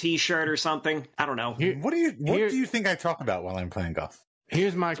designer T-shirt or something. I don't know. What do you think I talk about while I'm playing golf?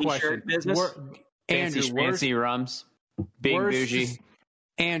 Here's my question. Business? Fancy rums. Big bougie.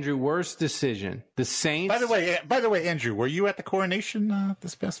 Andrew, worst decision. The Saints. By the way, Andrew, were you at the coronation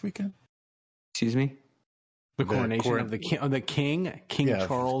this past weekend? Excuse me? The coronation of the king,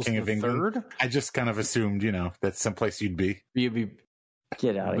 Charles III. I just kind of assumed, that's someplace you'd be.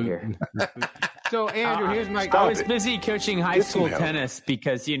 Get out of here. So, Andrew, here's my. I was busy coaching high school tennis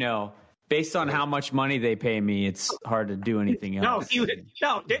because, based on how much money they pay me, it's hard to do anything else.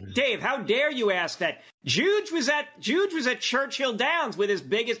 No, Dave, how dare you ask that? Juge was at Churchill Downs with his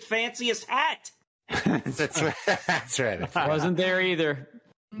biggest, fanciest hat. That's right. I wasn't there either.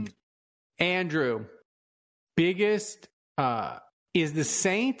 Andrew, biggest is the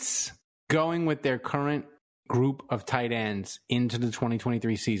Saints going with their current group of tight ends into the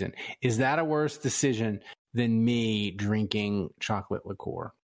 2023 season. Is that a worse decision than me drinking chocolate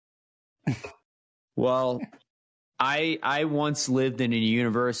liqueur? Well, I once lived in a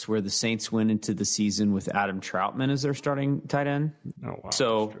universe where the Saints went into the season with Adam Troutman as their starting tight end. Oh, wow.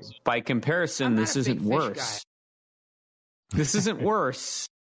 So by comparison, this isn't worse. This isn't worse.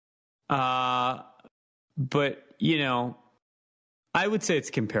 But, I would say it's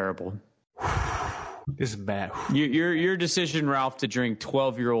comparable. This is bad. Your decision, Ralph, to drink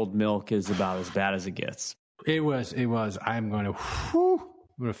 12-year-old milk is about as bad as it gets. It was. I'm going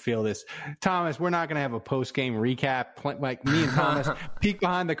to feel this. Thomas, we're not going to have a post-game recap. Like me and Thomas peek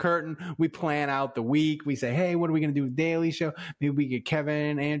behind the curtain. We plan out the week. We say, hey, what are we going to do with Daily Show? Maybe we get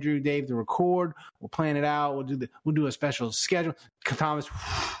Kevin, Andrew, Dave to record. We'll plan it out. We'll do a special schedule. Thomas,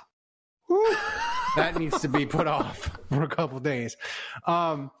 that needs to be put off for a couple days.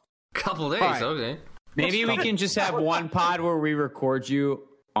 Couple days, right. Okay. Maybe we can just have one pod where we record you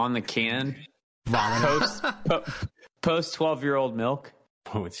on the can. Post 12-year-old milk.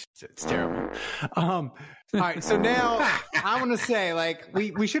 Oh, it's terrible. All right, so now I want to say,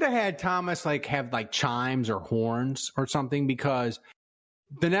 we should have had Thomas have chimes or horns or something, because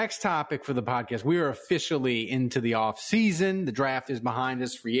the next topic for the podcast, we are officially into the off season. The draft is behind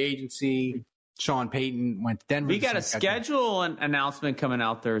us. Free agency. Sean Payton went to Denver. We got a schedule announcement coming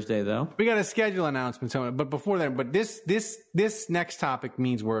out Thursday, though. We got a schedule announcement coming, but before that, this next topic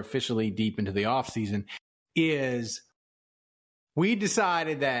means we're officially deep into the off season. Is we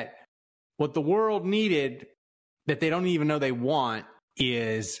decided that what the world needed, that they don't even know they want,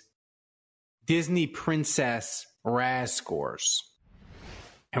 is Disney princess RAS scores.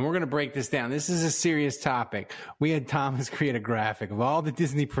 And we're going to break this down. This is a serious topic. We had Thomas create a graphic of all the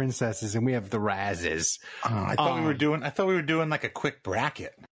Disney princesses, and we have the Razes. I thought we were doing like a quick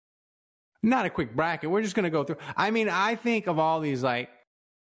bracket. Not a quick bracket. We're just going to go through. I mean, I think of all these, I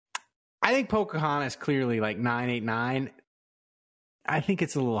think Pocahontas clearly 989. I think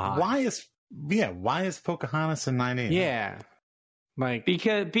it's a little high. Why is Pocahontas a 989? Yeah.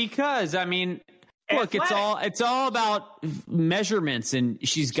 Because I mean, look, it's all about measurements, and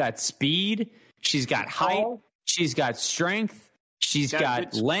she's got speed, she's got height, she's got strength, she's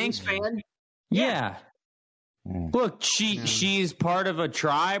got length. Fan. Yeah. Look, she's part of a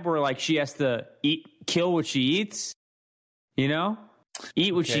tribe where like she has to kill what she eats. You know,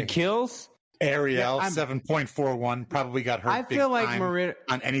 eat what she kills. Ariel 7.41 probably got hurt. I feel like Marita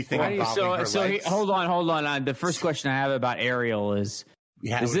on anything involving her legs. Hold on. The first question I have about Ariel is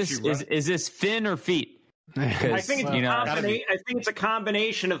this fin or feet? I think it's a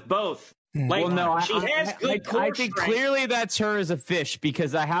combination of both. Like, she has good core I think strength. clearly that's her as a fish,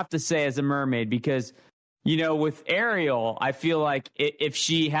 because I have to say as a mermaid, because with Ariel, I feel like if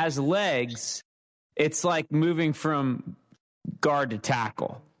she has legs, it's like moving from guard to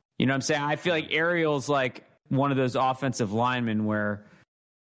tackle. You know what I'm saying? I feel like Ariel's like one of those offensive linemen where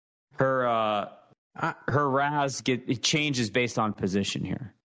her RAS it changes based on position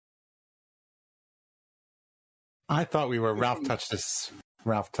here. I thought we were Ralph touched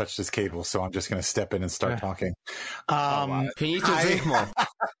this cable, so I'm just going to step in and start talking. Can you drink more?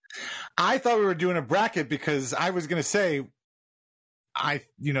 I thought we were doing a bracket because I was going to say,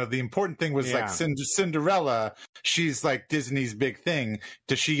 the important thing was like Cinderella. She's like Disney's big thing.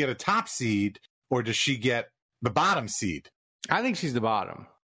 Does she get a top seed or does she get the bottom seed? I think she's the bottom.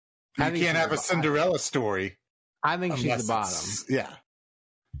 You can't have a Cinderella story. I think she's the bottom. Yeah.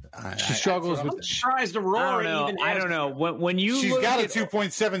 She struggles with. Tries to roar. I don't know. When you she's got a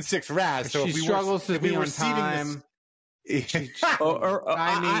 2.76 RAS. So she struggles to be on time. She's got home.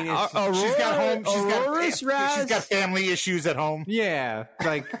 She's got family issues at home. Yeah,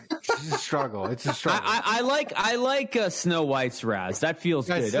 like it's a struggle. It's a struggle. I like Snow White's RAS. That feels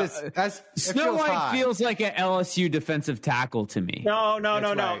good. Snow White feels like an LSU defensive tackle to me. No.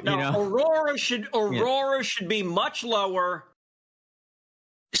 Aurora should be much lower.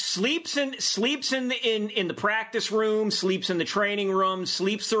 Sleeps in the practice room, sleeps in the training room,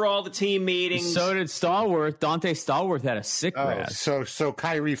 sleeps through all the team meetings. So did Stallworth. Dante Stallworth had a sick RAS. So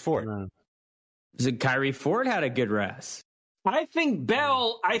Kyrie Ford. Kyrie Ford had a good RAS. I think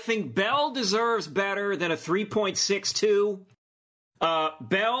Bell deserves better than a 3.62.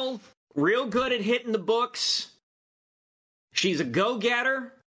 Bell, real good at hitting the books. She's a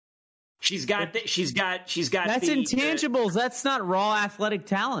go-getter. She's got. That's intangibles. That's not raw athletic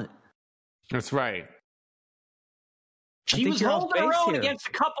talent. That's right. She was holding her own against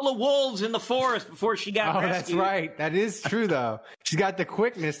a couple of wolves in the forest before she got rescued. That's right. That is true, though. She's got the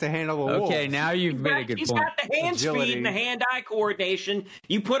quickness to handle the wolves. Okay, now you've made a good point. She's got the hand speed and the hand-eye coordination.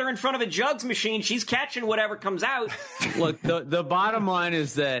 You put her in front of a jugs machine, she's catching whatever comes out. Look, the bottom line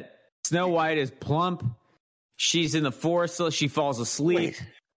is that Snow White is plump. She's in the forest, so she falls asleep. Wait,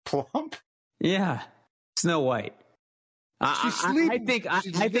 plump? Yeah, Snow White. I think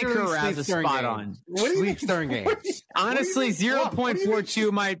her RAS is spot on. Sleeps during games. Honestly,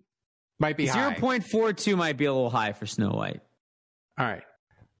 0.42 might be high. 0.42 might be a little high for Snow White. All right.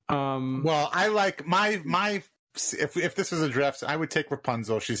 Well, I like my if this was a draft, I would take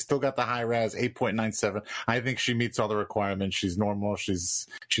Rapunzel. She's still got the high RAS, 8.97. I think she meets all the requirements. She's normal. She's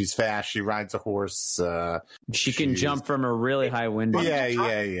fast. She rides a horse. She can jump from a really high window. Yeah.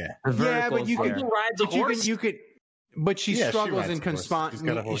 Yeah, but you can ride a horse. You could. But she struggles in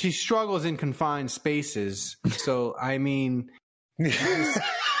confined spaces. So I mean,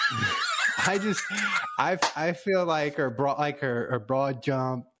 I feel like her broad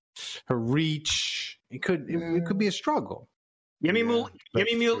jump, her reach. It could be a struggle. Give me Mulan.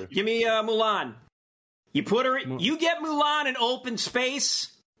 You put her. You get Mulan in open space.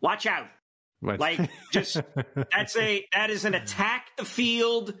 Watch out. That is an attack the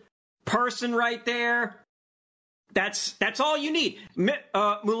field person right there. That's all you need.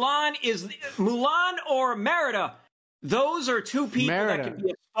 Mulan or Merida. Those are two people that can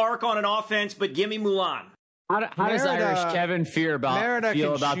be a spark on an offense. But give me Mulan. How does Irish Kevin feel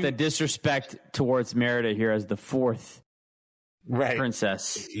about the disrespect towards Merida here as the fourth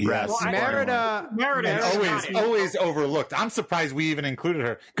princess? Yes. Well, Merida always overlooked. I'm surprised we even included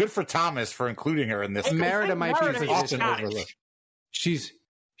her. Good for Thomas for including her in this. Merida might be often overlooked.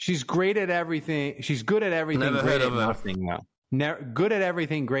 She's great at everything. She's good at everything. Great at nothing, though. Good at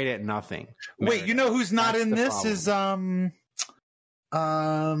everything. Great at nothing. Wait, you know who's not in this is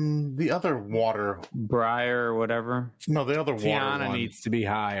the other water Briar or whatever. No, the other Tiana water one. needs to be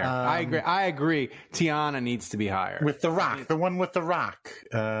higher. I agree. Tiana needs to be higher. With the rock, the one with the rock.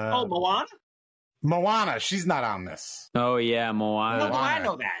 Moana. Moana, she's not on this. Oh yeah, Moana. No, I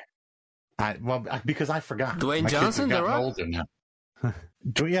know that. Because I forgot. Dwayne Johnson, the rock. Older now.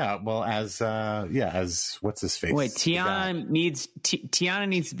 Yeah, well, as what's his face? Wait, Tiana needs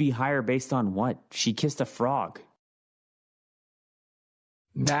to be higher based on what? She kissed a frog.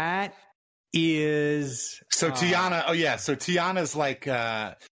 That is so Tiana. Oh yeah, so Tiana's like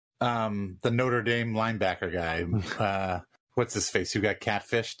the Notre Dame linebacker guy. What's his face? Who got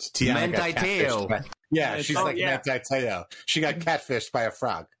catfished? Tiana got catfished. Yeah, she's Manti Te'o. She got catfished by a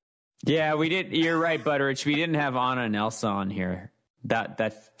frog. Yeah, we did. You're right, Butteridge. We didn't have Anna and Elsa on here.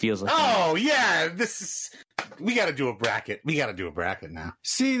 That feels like. Oh yeah, we got to do a bracket. We got to do a bracket now.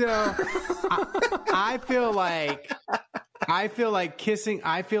 See though, I feel like kissing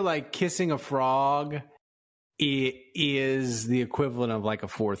a frog is the equivalent of like a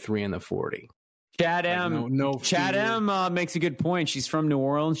 4-3 in the 40. Chad M. Like Chad M. Makes a good point. She's from New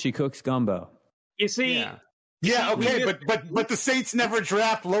Orleans. She cooks gumbo. You see. Yeah, okay, but the Saints never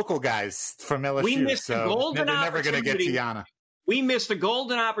draft local guys from LSU. We missed a golden they're never going to get Tiana. We missed a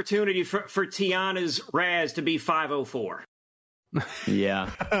golden opportunity for Tiana's Raz to be 504.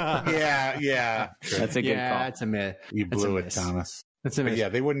 Yeah. yeah. That's a good call. That's a myth. You blew it, Thomas. That's a myth. But yeah,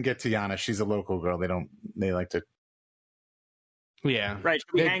 they wouldn't get Tiana. She's a local girl. They like to. Yeah. Right.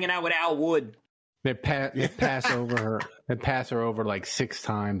 She'll be hanging out with Al Wood. They pass over her. They pass her over like 6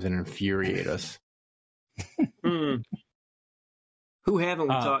 times and infuriate us. Who haven't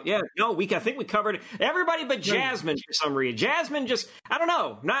we talked? Yeah, no, I think we covered everybody but Jasmine for some reason. Jasmine just, I don't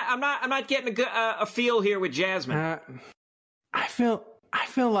know. I'm not getting a feel here with Jasmine. I feel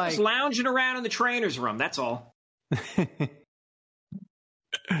like just lounging around in the trainer's room. That's all.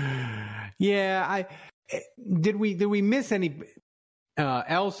 Yeah, did we miss any?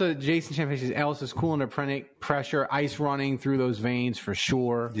 Elsa, Jason Champagne says Elsa's cool under pressure, ice running through those veins for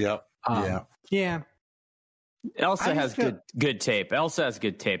sure. Yep. Yeah. Elsa has good tape. Elsa has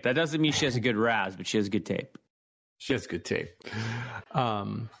good tape. That doesn't mean she has a good Raz, but she has good tape. She has good tape.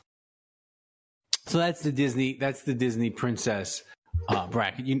 So that's the Disney princess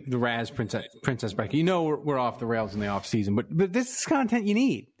bracket. The Raz princess bracket. You know we're off the rails in the off season, but this is content you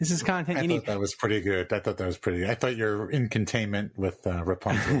need. This is content you need. That was pretty good. I thought you're in containment with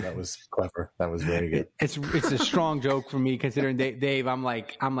Rapunzel. That was clever. That was very good. It's a strong joke for me considering Dave. I'm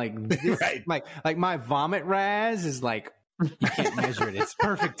like this, right. like my vomit Raz is like you can't measure it. It's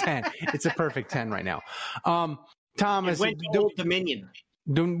perfect 10. It's a perfect 10 right now. Thomas, it went to Old Dominion.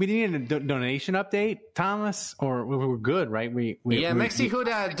 Do we need a donation update, Thomas? Or we're good, right? Maxi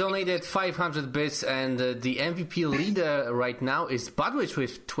Huda donated 500 bits, and the MVP leader right now is Budwich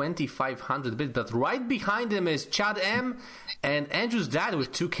with 2,500 bits. But right behind him is Chad M and Andrew's dad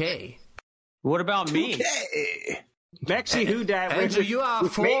with 2K. What about me? Maxi Huda. Andrew, you are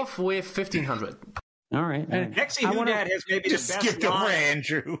fourth with 1,500. All right. Maxi Huda has maybe the best skipped over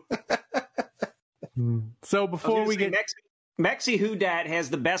Andrew. So before we get Maxi Hudat has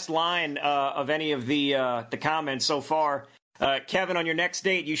the best line of any of the comments so far. Kevin, on your next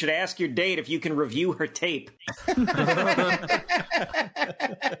date, you should ask your date if you can review her tape. Can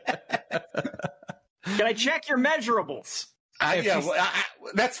I check your measurables?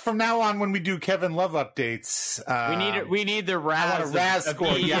 That's from now on when we do Kevin Love updates. We need the Raz. I want a Raz score.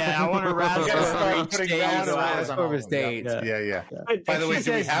 I want a Raz score. Putting Raz on his dates. Yeah. By the way,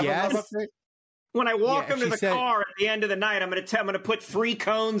 do we have a Love update? When I walk him to the car at the end of the night, I'm going to put 3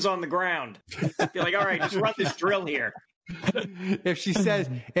 cones on the ground. Be like, all right, just run this drill here. If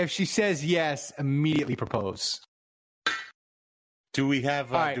she says yes, immediately propose. Do we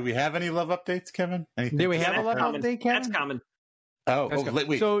have any love updates, Kevin? Anything? Do we have a love update, Kevin? That's coming.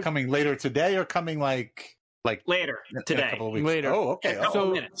 Wait, coming later today or coming like later today? A couple of weeks. Later. Oh, okay. A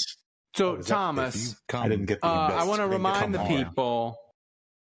couple minutes. So Thomas, I didn't get the I want to remind the people.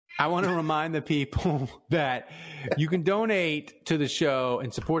 I want to remind the people that you can donate to the show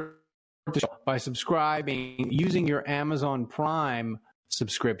and support the show by subscribing using your Amazon Prime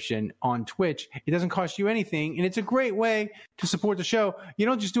subscription on Twitch. It doesn't cost you anything, and it's a great way to support the show. You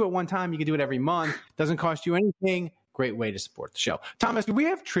don't just do it one time. You can do it every month. It doesn't cost you anything. Great way to support the show. Thomas, do we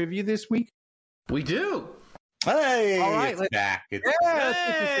have trivia this week? We do. Hey, all right, it's back.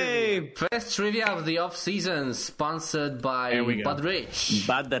 Hey! First trivia of the off-season, sponsored by Budrich.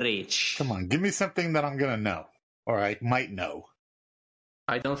 Budrich. Come on, give me something that I'm going to know, or I might know.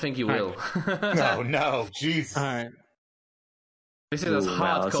 I don't think you will. No, jeez. All right. This is as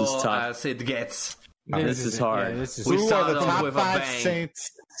hardcore as it gets. This is hard. Who are the top 5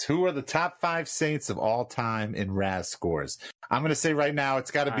 Saints? Who are the top 5 Saints of all time in Raz scores? I'm going to say right now, it's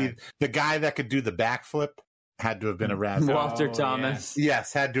got to be the guy that could do the backflip. Had to have been a Raz guy. Walter Thomas.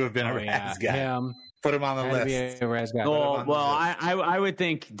 Yes, had to have been a Raz guy. Him. Put him on the list. Be a Raz guy. I would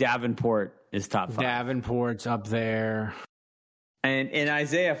think Davenport is top 5. Davenport's up there. And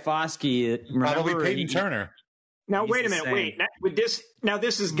Isaiah Foskey. Probably Peyton Turner. Now, wait a minute.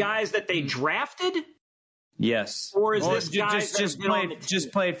 This is guys that they drafted? Yes. Or is this guys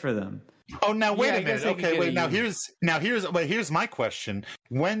just played for them? Oh, now wait a minute. Okay, wait. Here's my question.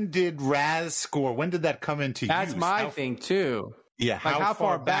 When did Raz score? When did that come into use? That's my thing too. Yeah. Like how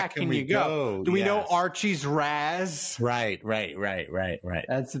far back can you go? Do we know Archie's Raz? Right.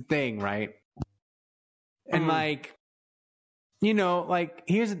 That's the thing, right? And like, you know, like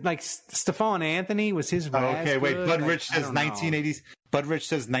here's like Stephon Anthony was his Raz. Okay, wait. good? Bud Like, Rich says 1980s. Bud Rich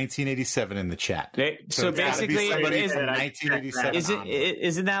says 1987 in the chat. So basically, somebody from 1987.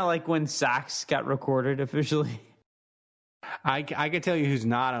 Isn't that like when Sachs got recorded officially? I can tell you who's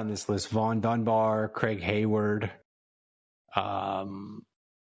not on this list: Vaughn Dunbar, Craig Hayward. Yeah,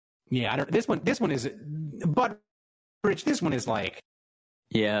 I don't. This one is Bud Rich. This one is like.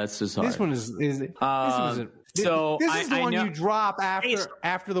 Yeah, it's just hard. This one is. This is the one know, you drop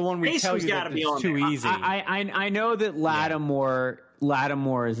after the one we tell you that it's too easy. I know that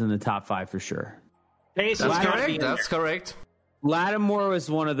Lattimore is in the top 5 for sure. That's correct. Lattimore was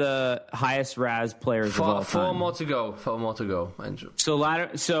one of the highest Raz players of all time. 4 more to go, Andrew.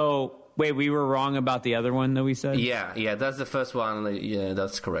 So wait, we were wrong about the other one that we said? Yeah, that's the first one. Yeah,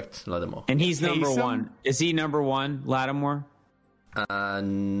 that's correct, Lattimore. And he's number 1. Is he number 1, Lattimore?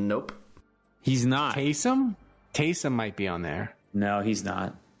 Nope. He's not. Taysom might be on there. No, he's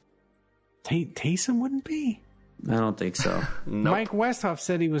not. Taysom wouldn't be. I don't think so. Nope. Mike Westhoff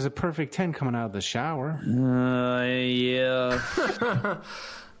said he was a perfect 10 coming out of the shower. Yeah.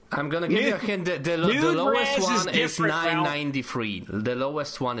 I'm gonna give you a hint. The lowest one is 993. The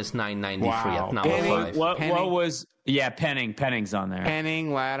lowest one is 993 at number 5. What was? Yeah, Penning's on there.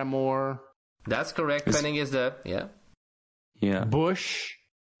 Penning, Lattimore. That's correct. Penning is there. Yeah. Bush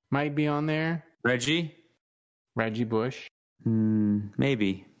might be on there. Reggie Bush.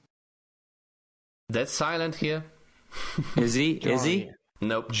 Maybe. That's silent here. Is he?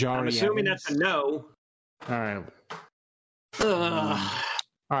 Nope. I'm assuming that's a no. All right. All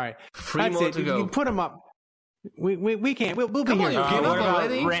right. 3 more to go. You put them up. We can't. We'll be here.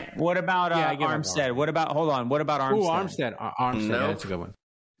 What about Armstead? What about Armstead? Oh, Armstead. Armstead. Nope. That's a good one.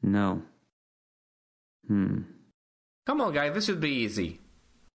 No. Come on, guys. This should be easy.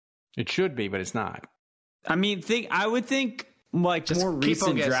 It should be, but it's not. I mean, I would think like just more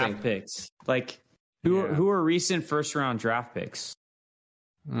recent draft picks. Like who are recent first round draft picks?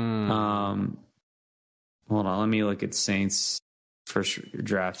 Hold on, let me look at Saints first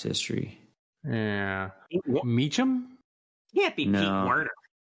draft history. Yeah. Meacham? Can't be Pete Werner.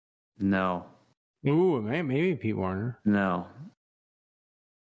 No. Ooh, maybe Pete Werner. No.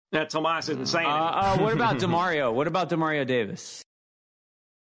 That Tomas isn't saying it. What about DeMario? What about DeMario Davis?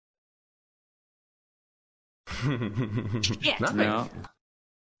 Nothing. No.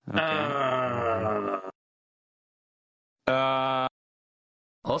 Okay.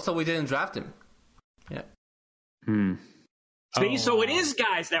 Also, we didn't draft him. Yeah. See, so it is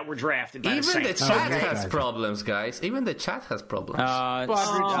guys that were drafted. Even the chat has problems, guys. Even the chat has problems.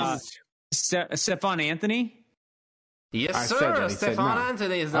 Stephon Anthony? Yes, sir. Stephon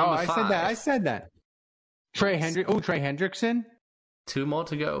Anthony is number 5. I said that. Trey Hendrickson? 2 more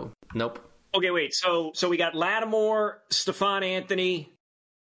to go. Nope. Okay, wait. So we got Lattimore, Stephon Anthony,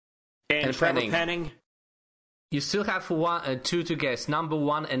 and Trevor Penning. You still have 2 to guess. Number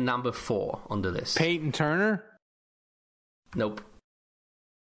 1 and number 4 on the list. Peyton Turner? Nope.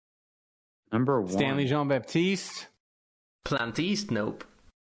 Number 1. Stanley Jean-Baptiste? Plantiste? Nope.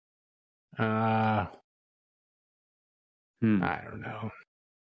 I don't know.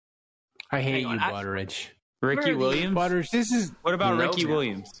 I hate you, Butteridge. Ricky Williams? Butteridge, What about Ricky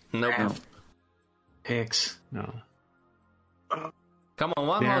Williams? Nope. Picks. No. Come on,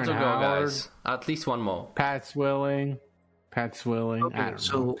 one more to go, guys. At least one more. Pat Swilling. Okay, I don't know.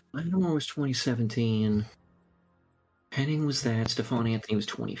 So Lattimore was 2017. Penning was that. Stephon Anthony was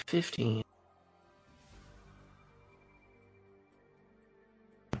 2015.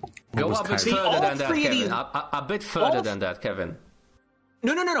 Go a bit further than that, Kevin. A bit further than that, Kevin.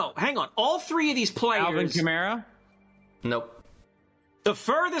 No. Hang on. All 3 of these players. Alvin Kamara? Nope. The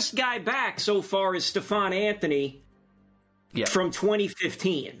furthest guy back so far is Stephon Anthony from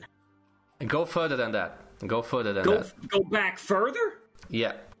 2015. Go further than that. Go back further?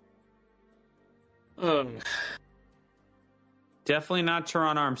 Yeah. Definitely not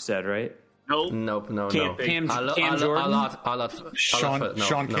Teron Armstead, right? Nope. No. Cam Jordan?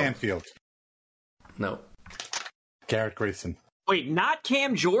 Sean Canfield. No. Garrett Grayson. Wait, not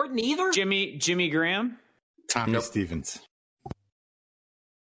Cam Jordan either? Jimmy Graham? Tommy Stevens.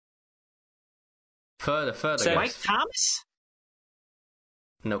 Further, Mike Thomas?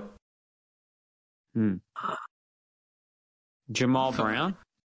 Nope. Jamal Brown?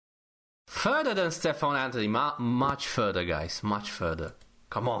 Further than Stephon Anthony. Much further, guys. Much further.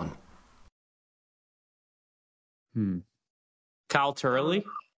 Come on. Kyle Turley?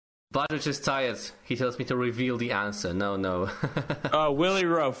 Budge is tired. He tells me to reveal the answer. No. Oh, Willie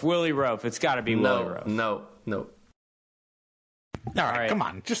Roaf. It's got to be Willie Roaf. No. All right, come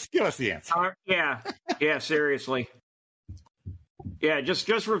on. Just give us the answer. Yeah, seriously. Yeah,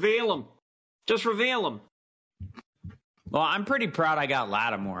 just reveal him. Just reveal him. Well, I'm pretty proud I got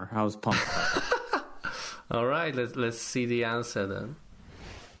Lattimore. I was pumped. All right, let's see the answer then.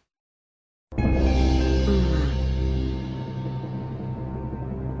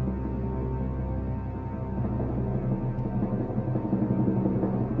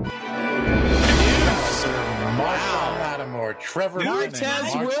 Trevor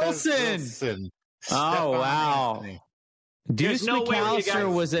Martez Wilson. Oh, wow. Deuce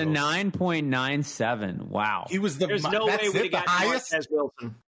McAllister was a 9.97. Wow. He was There's no way we got highest. Martez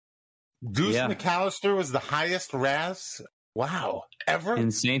Wilson. Deuce McAllister was the highest RAS. Wow. Ever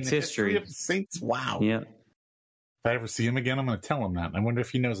in Saints history. Of Saints. Wow. Yeah. If I ever see him again, I'm going to tell him that. I wonder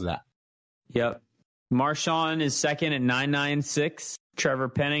if he knows that. Yep. Marshawn is second at 9.96. Trevor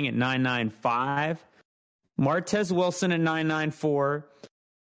Penning at 9.95. Martez Wilson at 9.94.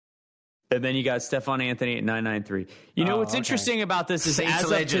 And then you got Stephon Anthony at 9.93. You know what's interesting about this is Saints as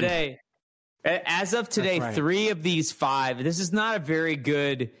of today, right. 3 of these 5, this is not a very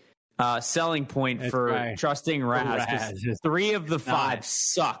good selling point for trusting Raz. 3 of the 5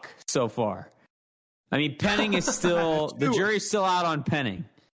 suck so far. I mean, Penning is still, the jury's still out on Penning,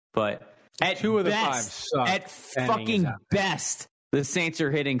 but at 2 of the 5 best, suck. at Penning fucking best, the Saints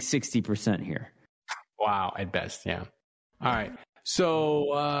are hitting 60% here. Wow, at best, yeah. All right.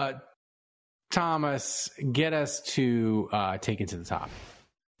 So, Thomas, get us to take it to the top.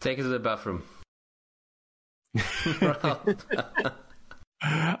 Take it to the bathroom.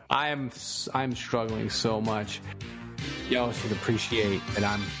 I'm struggling so much. Y'all should appreciate that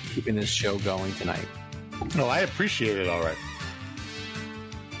I'm keeping this show going tonight. No, I appreciate it, all right.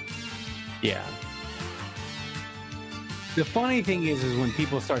 Yeah. The funny thing is when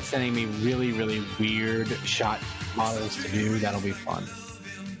people start sending me really, really weird shot models to do, that'll be fun.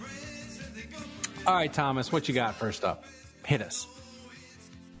 All right, Thomas, what you got first up? Hit us.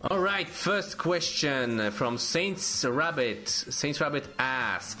 All right, first question from Saints Rabbit. Saints Rabbit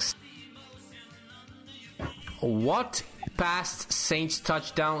asks, what past Saints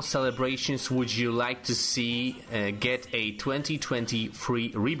touchdown celebrations would you like to see get a 2020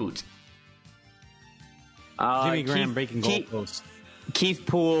 free reboot? Jimmy Graham breaking goalposts. Keith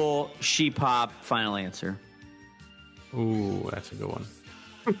Poole, Sheep Hop, final answer. Ooh, that's a good one.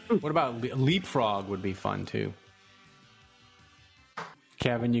 What about Leapfrog would be fun, too.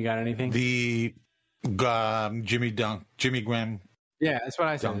 Kevin, you got anything? The Jimmy Graham. Yeah, that's what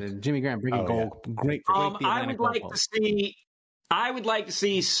I said. Jimmy Graham breaking goal. Yeah. Great. I would like to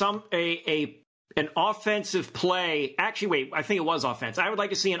see an offensive play. Actually, wait, I think it was offense. I would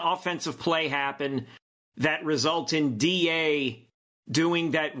like to see an offensive play happen that results in DA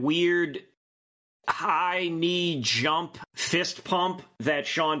doing that weird high knee jump fist pump that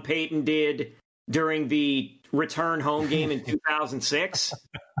Sean Payton did during the return home game in 2006.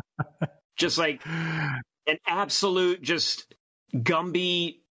 Just like an absolute just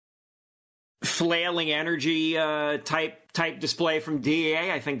Gumby flailing energy type display from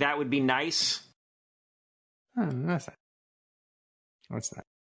DA. I think that would be nice. That's that.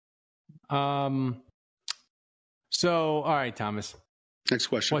 So, all right, Thomas. Next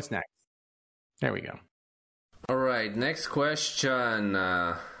question. What's next? There we go. All right, next question.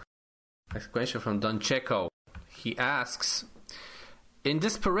 Next question from Don Checo. He asks, in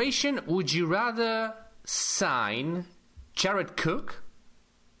desperation, would you rather sign Jared Cook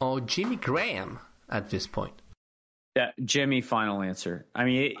or Jimmy Graham at this point? Yeah, Jimmy, final answer. I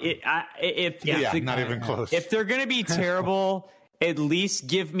mean, not even close. If they're going to be terrible, at least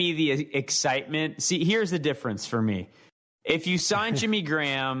give me the excitement. See, here's the difference for me. If you sign Jimmy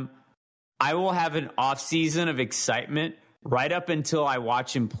Graham, I will have an off season of excitement right up until I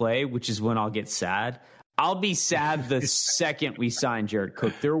watch him play, which is when I'll get sad. I'll be sad the second we sign Jared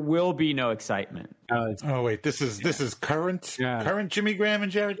Cook. There will be no excitement. Oh wait, this is current Jimmy Graham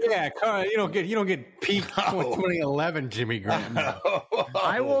and Jared Cook? Yeah, current. You don't get peak 2011 Jimmy Graham.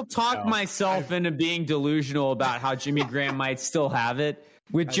 I will talk myself into being delusional about how Jimmy Graham might still have it.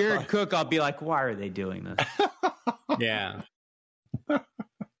 With Jared Cook, I'll be like, why are they doing this? Yeah.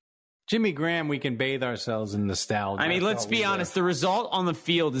 Jimmy Graham, we can bathe ourselves in nostalgia. I mean, let's be honest. The result on the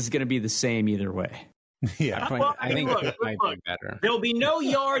field is going to be the same either way. Yeah, I think it might be better. There'll be no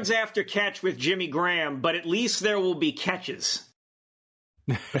yards after catch with Jimmy Graham, but at least there will be catches.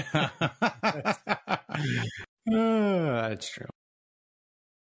 That's true.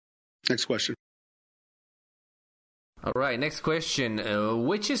 Next question. All right, next question.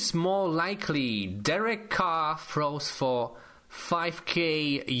 Which is more likely, Derek Carr throws for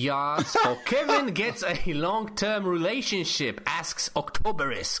 5K yards or Kevin gets a long-term relationship, asks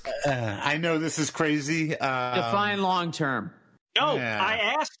Octoberisk. I know this is crazy. Define long-term. No,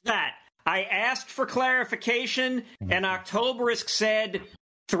 I asked that. I asked for clarification, and Octoberisk said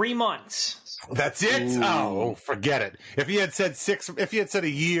 3 months. That's it? Ooh. Oh, forget it. If he had said a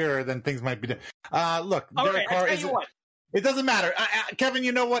year, then things might be different. Look, Derek Carr it doesn't matter. Kevin,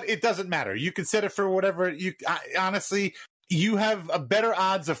 you know what? It doesn't matter. You can set it for whatever honestly, you have a better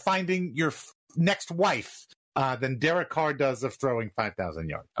odds of finding your next wife than Derek Carr does of throwing 5,000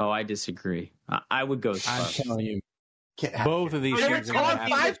 yards. Oh, I disagree. I would go. I'm telling you, both of these things are going to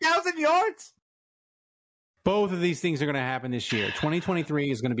happen. 5,000 yards. Both of these things are going to happen this year. 2023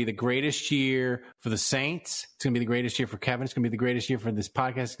 is going to be the greatest year for the Saints. It's going to be the greatest year for Kevin. It's going to be the greatest year for this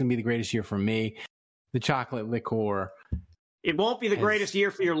podcast. It's going to be the greatest year for me. The chocolate liqueur. It won't be the greatest year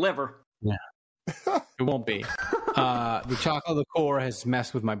for your liver. Yeah. It won't be. The chocolate liqueur has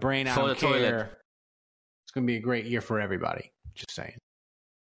messed with my brain. I don't care. Toilet. It's going to be a great year for everybody. Just saying.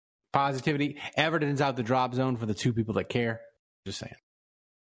 Positivity. Everton's out the drop zone for the two people that care. Just saying.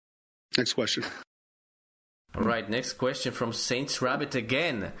 Next question. All right, next question from Saints Rabbit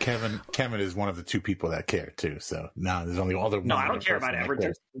again. Kevin is one of the two people that care too. So no, there's only other. No, I don't care about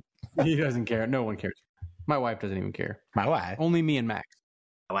Everton. He doesn't care. No one cares. My wife doesn't even care. My wife? Only me and Max.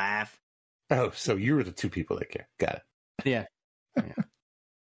 My wife. Oh, so you're the two people that care. Got it. Yeah.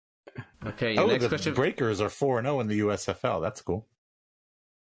 Okay, next question. Breakers are 4-0 in the USFL. That's cool.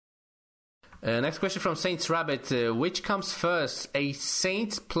 Next question from Saints Rabbit. Which comes first, a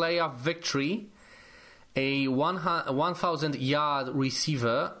Saints playoff victory, a 1,000-yard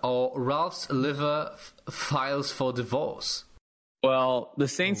receiver, or Ralph's liver files for divorce? Well, the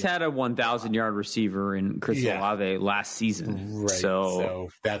Saints had a 1,000-yard receiver in Chris Olave last season. Right. So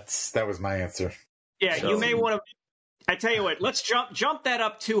that was my answer. Yeah, you may want to. I tell you what, let's jump that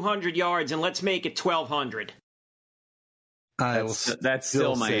up 200 yards and let's make it 1,200. That's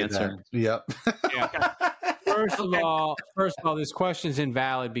still my answer. That. Yep. Yeah. First of all, this question's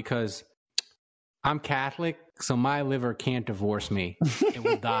invalid because I'm Catholic, so my liver can't divorce me. It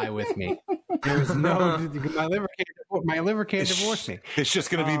will die with me. There's no my liver can't divorce me. It's just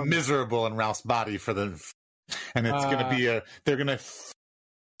going to be miserable in Ralph's body and it's going to be they're going to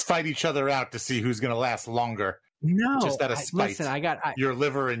fight each other out to see who's going to last longer. No, just out of spite. Listen, your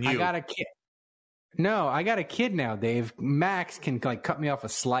liver and you. I got a kid. No, I got a kid now, Dave. Max can cut me off a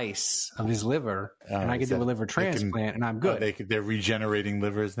slice of his liver, and I can do a liver transplant, and I'm good. They're regenerating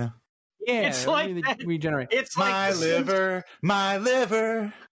livers now. Yeah, it's like regenerate. It's my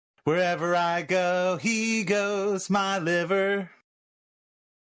liver. Wherever I go, he goes. My liver.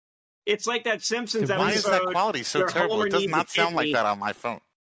 It's like that Simpsons episode. Why is that quality so terrible? Homer it does not sound like that on my phone.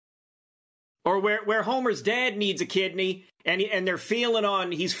 Or where Homer's dad needs a kidney, and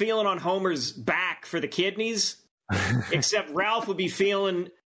he's feeling on Homer's back for the kidneys, except Ralph would be feeling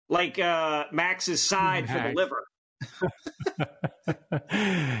like Max's side for the liver.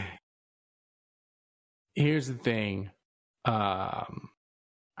 Here's the thing.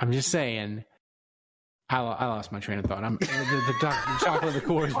 I'm just saying. I lost my train of thought. The chocolate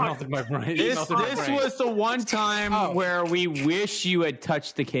liqueur has melted my brain. This was the one time where we wish you had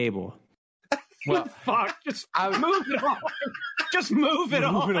touched the cable. Well, fuck! Just move it on. Just move it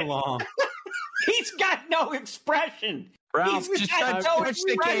on. Move it along. He's got no expression. Ralph, just touch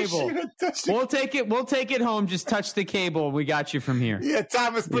the cable. We'll take it home. Just touch the cable. We got you from here. Yeah,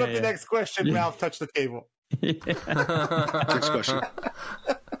 Thomas, put up the next question. Yeah. Ralph, touch the cable. Next question.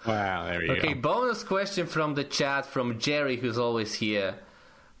 Wow, there we go. Okay, bonus question from the chat from Jerry, who's always here.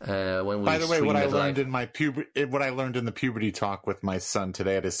 By the way, what I learned in the puberty talk with my son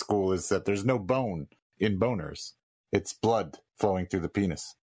today at his school is that there's no bone in boners. It's blood flowing through the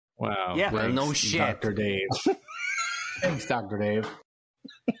penis. Wow. Yeah, no shit. Dr. Dave. Thanks, Dr. Dave.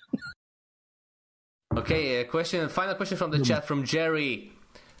 Okay, final question from the chat from Jerry.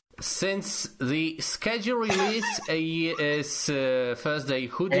 Since the schedule release is Thursday,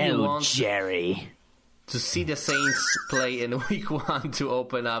 who do you want Jerry to see the Saints play in week 1 to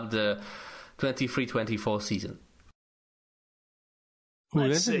open up the 23-24 season?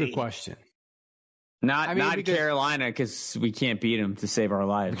 This is a good question. Not Carolina, because we can't beat them to save our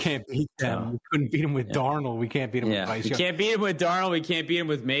lives. We can't beat them. So. We couldn't beat them with Darnold. We can't beat them with Vice. We can't beat them with Darnold. We can't beat them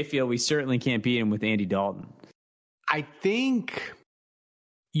with Mayfield. We certainly can't beat them with Andy Dalton. I think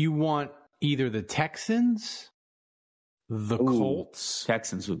you want either the Texans, the Colts.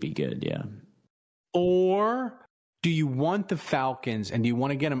 Texans would be good, yeah. Or do you want the Falcons, and do you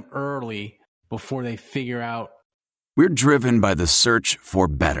want to get them early before they figure out We're driven by the search for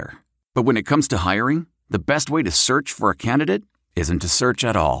better. But when it comes to hiring, the best way to search for a candidate isn't to search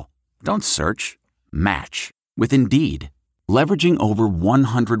at all. Don't search. Match with Indeed. Leveraging over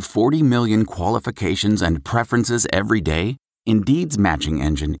 140 million qualifications and preferences every day, Indeed's matching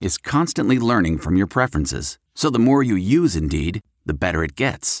engine is constantly learning from your preferences. So the more you use Indeed, the better it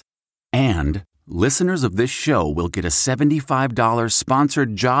gets. And listeners of this show will get a $75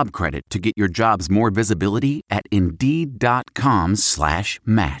 sponsored job credit to get your jobs more visibility at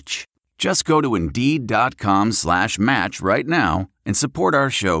Indeed.com/match. Just go to Indeed.com/match right now and support our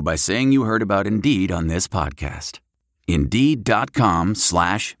show by saying you heard about Indeed on this podcast.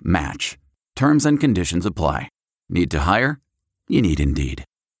 Indeed.com/match. Terms and conditions apply. Need to hire? You need Indeed.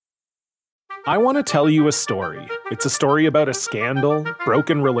 I want to tell you a story. It's a story about a scandal,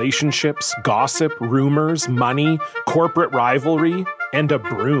 broken relationships, gossip, rumors, money, corporate rivalry, and a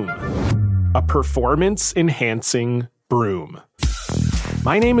broom. A performance-enhancing broom.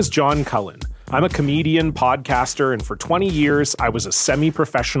 My name is John Cullen. I'm a comedian, podcaster, and for 20 years, I was a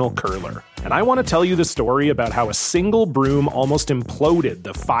semi-professional curler. And I want to tell you the story about how a single broom almost imploded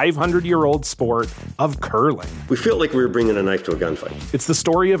the 500-year-old sport of curling. We felt like we were bringing a knife to a gunfight. It's the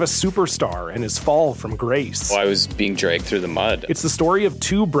story of a superstar and his fall from grace. Well, I was being dragged through the mud. It's the story of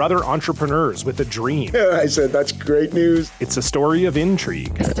two brother entrepreneurs with a dream. I said, that's great news. It's a story of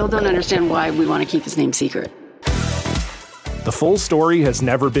intrigue. I still don't understand why we want to keep his name secret. The full story has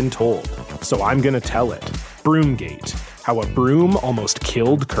never been told, so I'm going to tell it. Broomgate, how a broom almost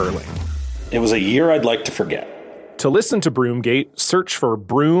killed curling. It was a year I'd like to forget. To listen to Broomgate, search for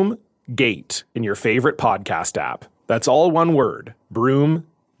Broomgate in your favorite podcast app. That's all one word,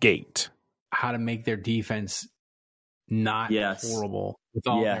 Broomgate. How to make their defense not horrible with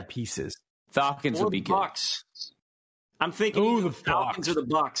all their pieces. Falcons would be good. Bucks. I'm thinking the Falcons or the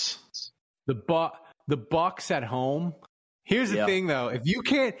Bucks. The Bucks at home. Here's the thing, though: if you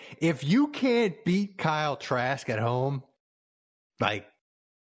can't beat Kyle Trask at home, like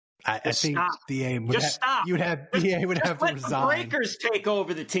I think DA would stop. You'd have DA would have to resign. Let the Breakers take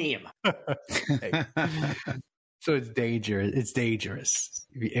over the team. So it's dangerous. It's dangerous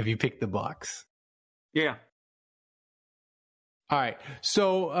if you pick the Bucks. Yeah. All right.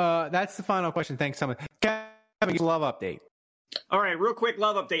 So that's the final question. Thanks so much. Kevin, love update. All right, real quick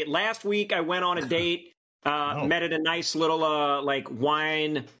love update. Last week I went on a date. Met at a nice little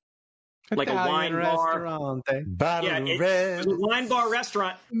wine, like a wine bar. Yeah, it was a wine bar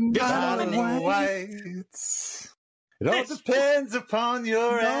restaurant. It all depends upon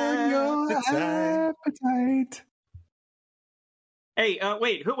your appetite. Hey,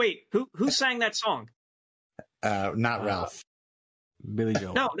 who sang that song? Not Ralph. Billy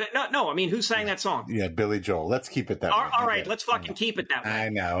Joel. No. I mean, who sang that song? Yeah, Billy Joel. Let's keep it that way. All right, let's fucking keep it that way. I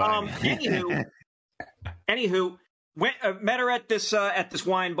know. Anywho, met her at this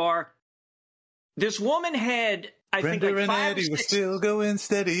wine bar. This woman had, I think, like 5 or 6. Was still going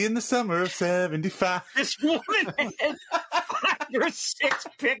steady in the summer of '75. This woman had 5 or 6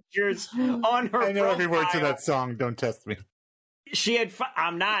 pictures on her. I know profile. every word to that song. Don't test me. She had.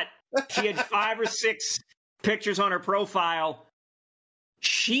 I'm not. She had 5 or 6 pictures on her profile.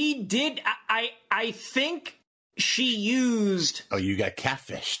 She did. I think. She used. Oh, you got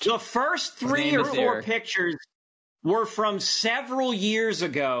catfished. The first 3 or 4 pictures were from several years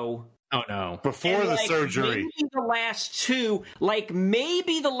ago. Oh no! Before the surgery. Maybe the last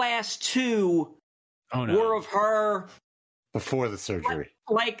 2. Were of her before the surgery.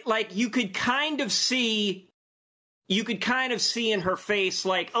 Like you could kind of see. You could kind of see in her face,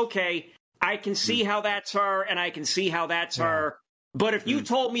 like, okay, I can see how that's her, and I can see how that's her. But if you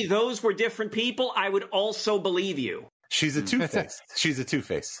told me those were different people, I would also believe you. She's a two-face. She's a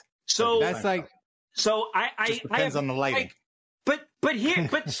two-face. So that's like. So just depends on the lighting. But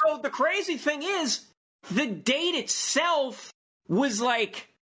so the crazy thing is, the date itself was like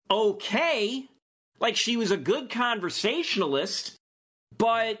okay, like she was a good conversationalist,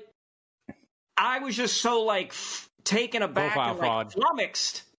 but I was just so like taken aback and like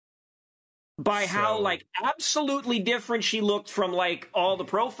flummoxed by how like absolutely different she looked from like all the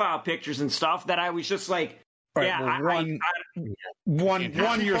profile pictures and stuff that I was just like, you're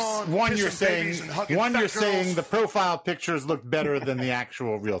saying the profile pictures look better than the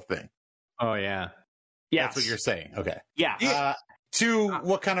actual real thing. Oh yeah, that's what you're saying. Okay, yeah.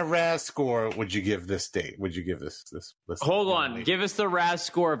 What kind of RAS score would you give this date? Would you give this? Hold on, give us the RAS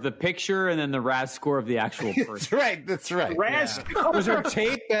score of the picture and then the RAS score of the actual person. That's right. RAS was her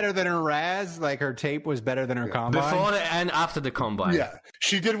tape better than her RAS? Like her tape was better than her combine? Before and after the combine. Yeah,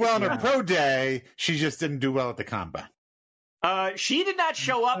 she did well on her pro day. She just didn't do well at the combine. She did not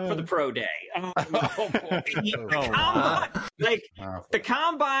show up for the pro day. The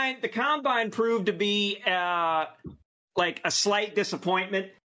combine proved to be like a slight disappointment.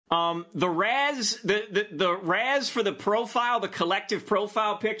 The RAS for the profile, the collective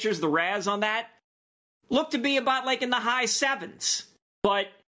profile pictures, the RAS on that looked to be about like in the high 7s, but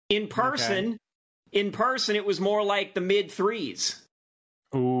in person, it was more like the mid 3s.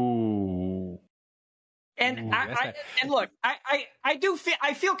 Ooh. And I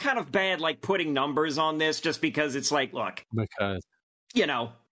feel kind of bad like putting numbers on this just because it's like, look, because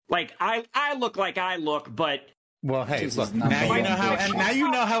like I look like I look, but well, hey, look, now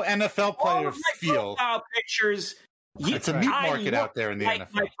you know how NFL players feel. Profile pictures, it's a meat market out there in the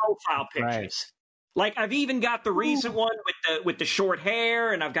NFL. My profile pictures. Right. Like I've even got the recent one with the short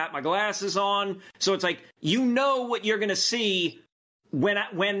hair, and I've got my glasses on, so it's like you know what you're going to see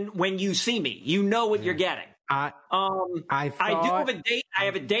when you see me. You know what you're getting. I do have a date. I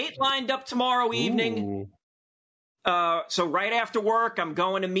have a date lined up tomorrow evening. So right after work, I'm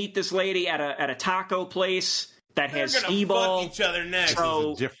going to meet this lady at a taco place that has skee-ball. Fuck each other next.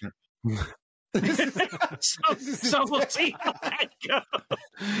 So this is different. so we'll see how that goes.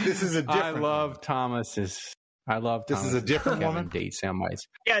 This is a different. I love Thomas's. This is a different woman. Date soundbites.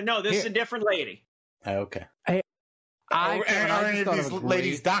 Yeah, no, this is a different lady. Okay. Are any of these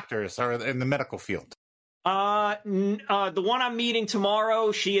ladies doctors or in the medical field? The one I'm meeting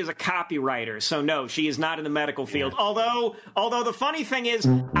tomorrow, she is a copywriter, so no, she is not in the medical field. Yeah. Although the funny thing is,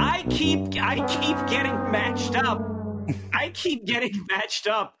 I keep getting matched up. I keep getting matched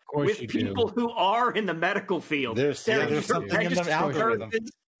up with people who are in the medical field. There's something in the algorithm.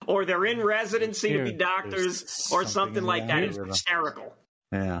 Or they're in residency to be doctors, or something like that. It's hysterical.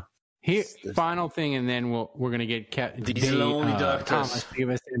 Yeah. Here, final thing, and then we're going to get these lonely doctors. Thomas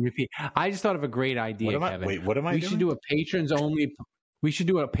give us the MVP. I just thought of a great idea, Kevin. What am I doing? We should do a patrons only. We should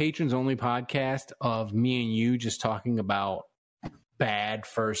do a patrons only podcast of me and you just talking about bad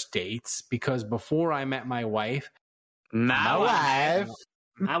first dates. Because before I met my wife, my wife,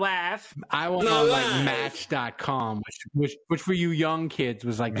 I went on like Match.com, which for you young kids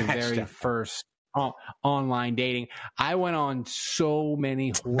was like the very first online dating. I went on so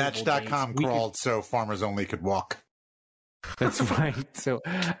many horrible Match.com crawled so farmers only could walk. That's right. So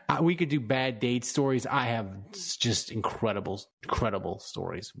we could do bad date stories. I have just incredible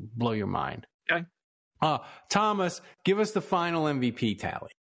stories. Blow your mind. Okay. Thomas, give us the final MVP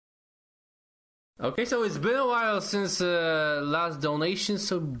tally. Okay, so it's been a while since last donation,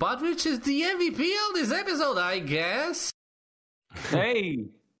 so Budrich is the MVP of this episode, I guess. Hey.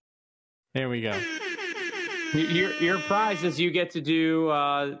 There we go. Your prize is you get to do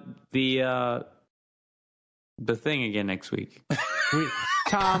the thing again next week.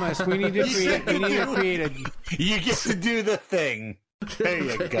 Thomas, we need to create a. You get to do the thing. There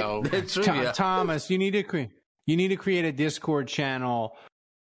you go. Thomas, you need to create a Discord channel.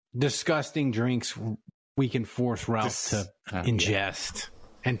 Disgusting drinks we can force Ralph to ingest,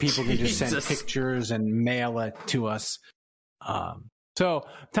 and people can just send pictures and mail it to us. So,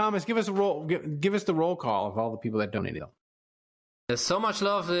 Thomas, give us the roll call of all the people that donated. There's so much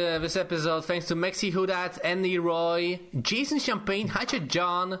love this episode. Thanks to Maxi Hudat, Andy Roy, Jason Champagne, Hatchet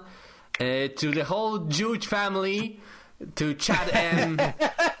John, to the whole Juge family, to Chad M,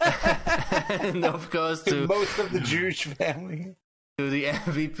 and of course to most of the Juge family, to the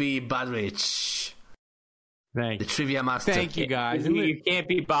MVP Budrich. Thank you. The trivia master. Thank you, guys. You can't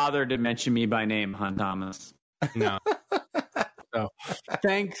be bothered to mention me by name, huh, Thomas? No. So,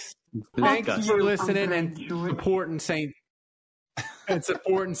 thanks for listening and supporting Saints. And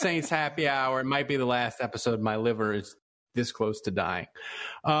supporting Saints Happy Hour. It might be the last episode. My liver is this close to dying.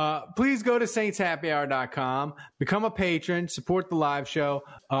 Please go to saintshappyhour.com, become a patron, support the live show,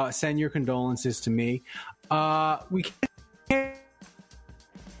 send your condolences to me. We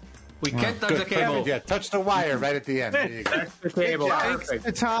can't touch the cable. Yeah, touch the wire right at the end. There you go. Touch the cable. Thanks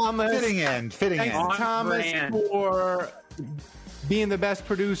to Thomas. Fitting end. Thanks to Thomas for being the best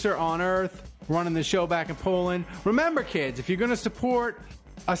producer on earth, running the show back in Poland. Remember, kids, if you're going to support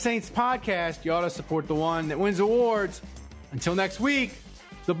a Saints podcast, you ought to support the one that wins awards. Until next week,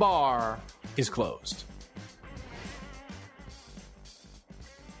 the bar is closed.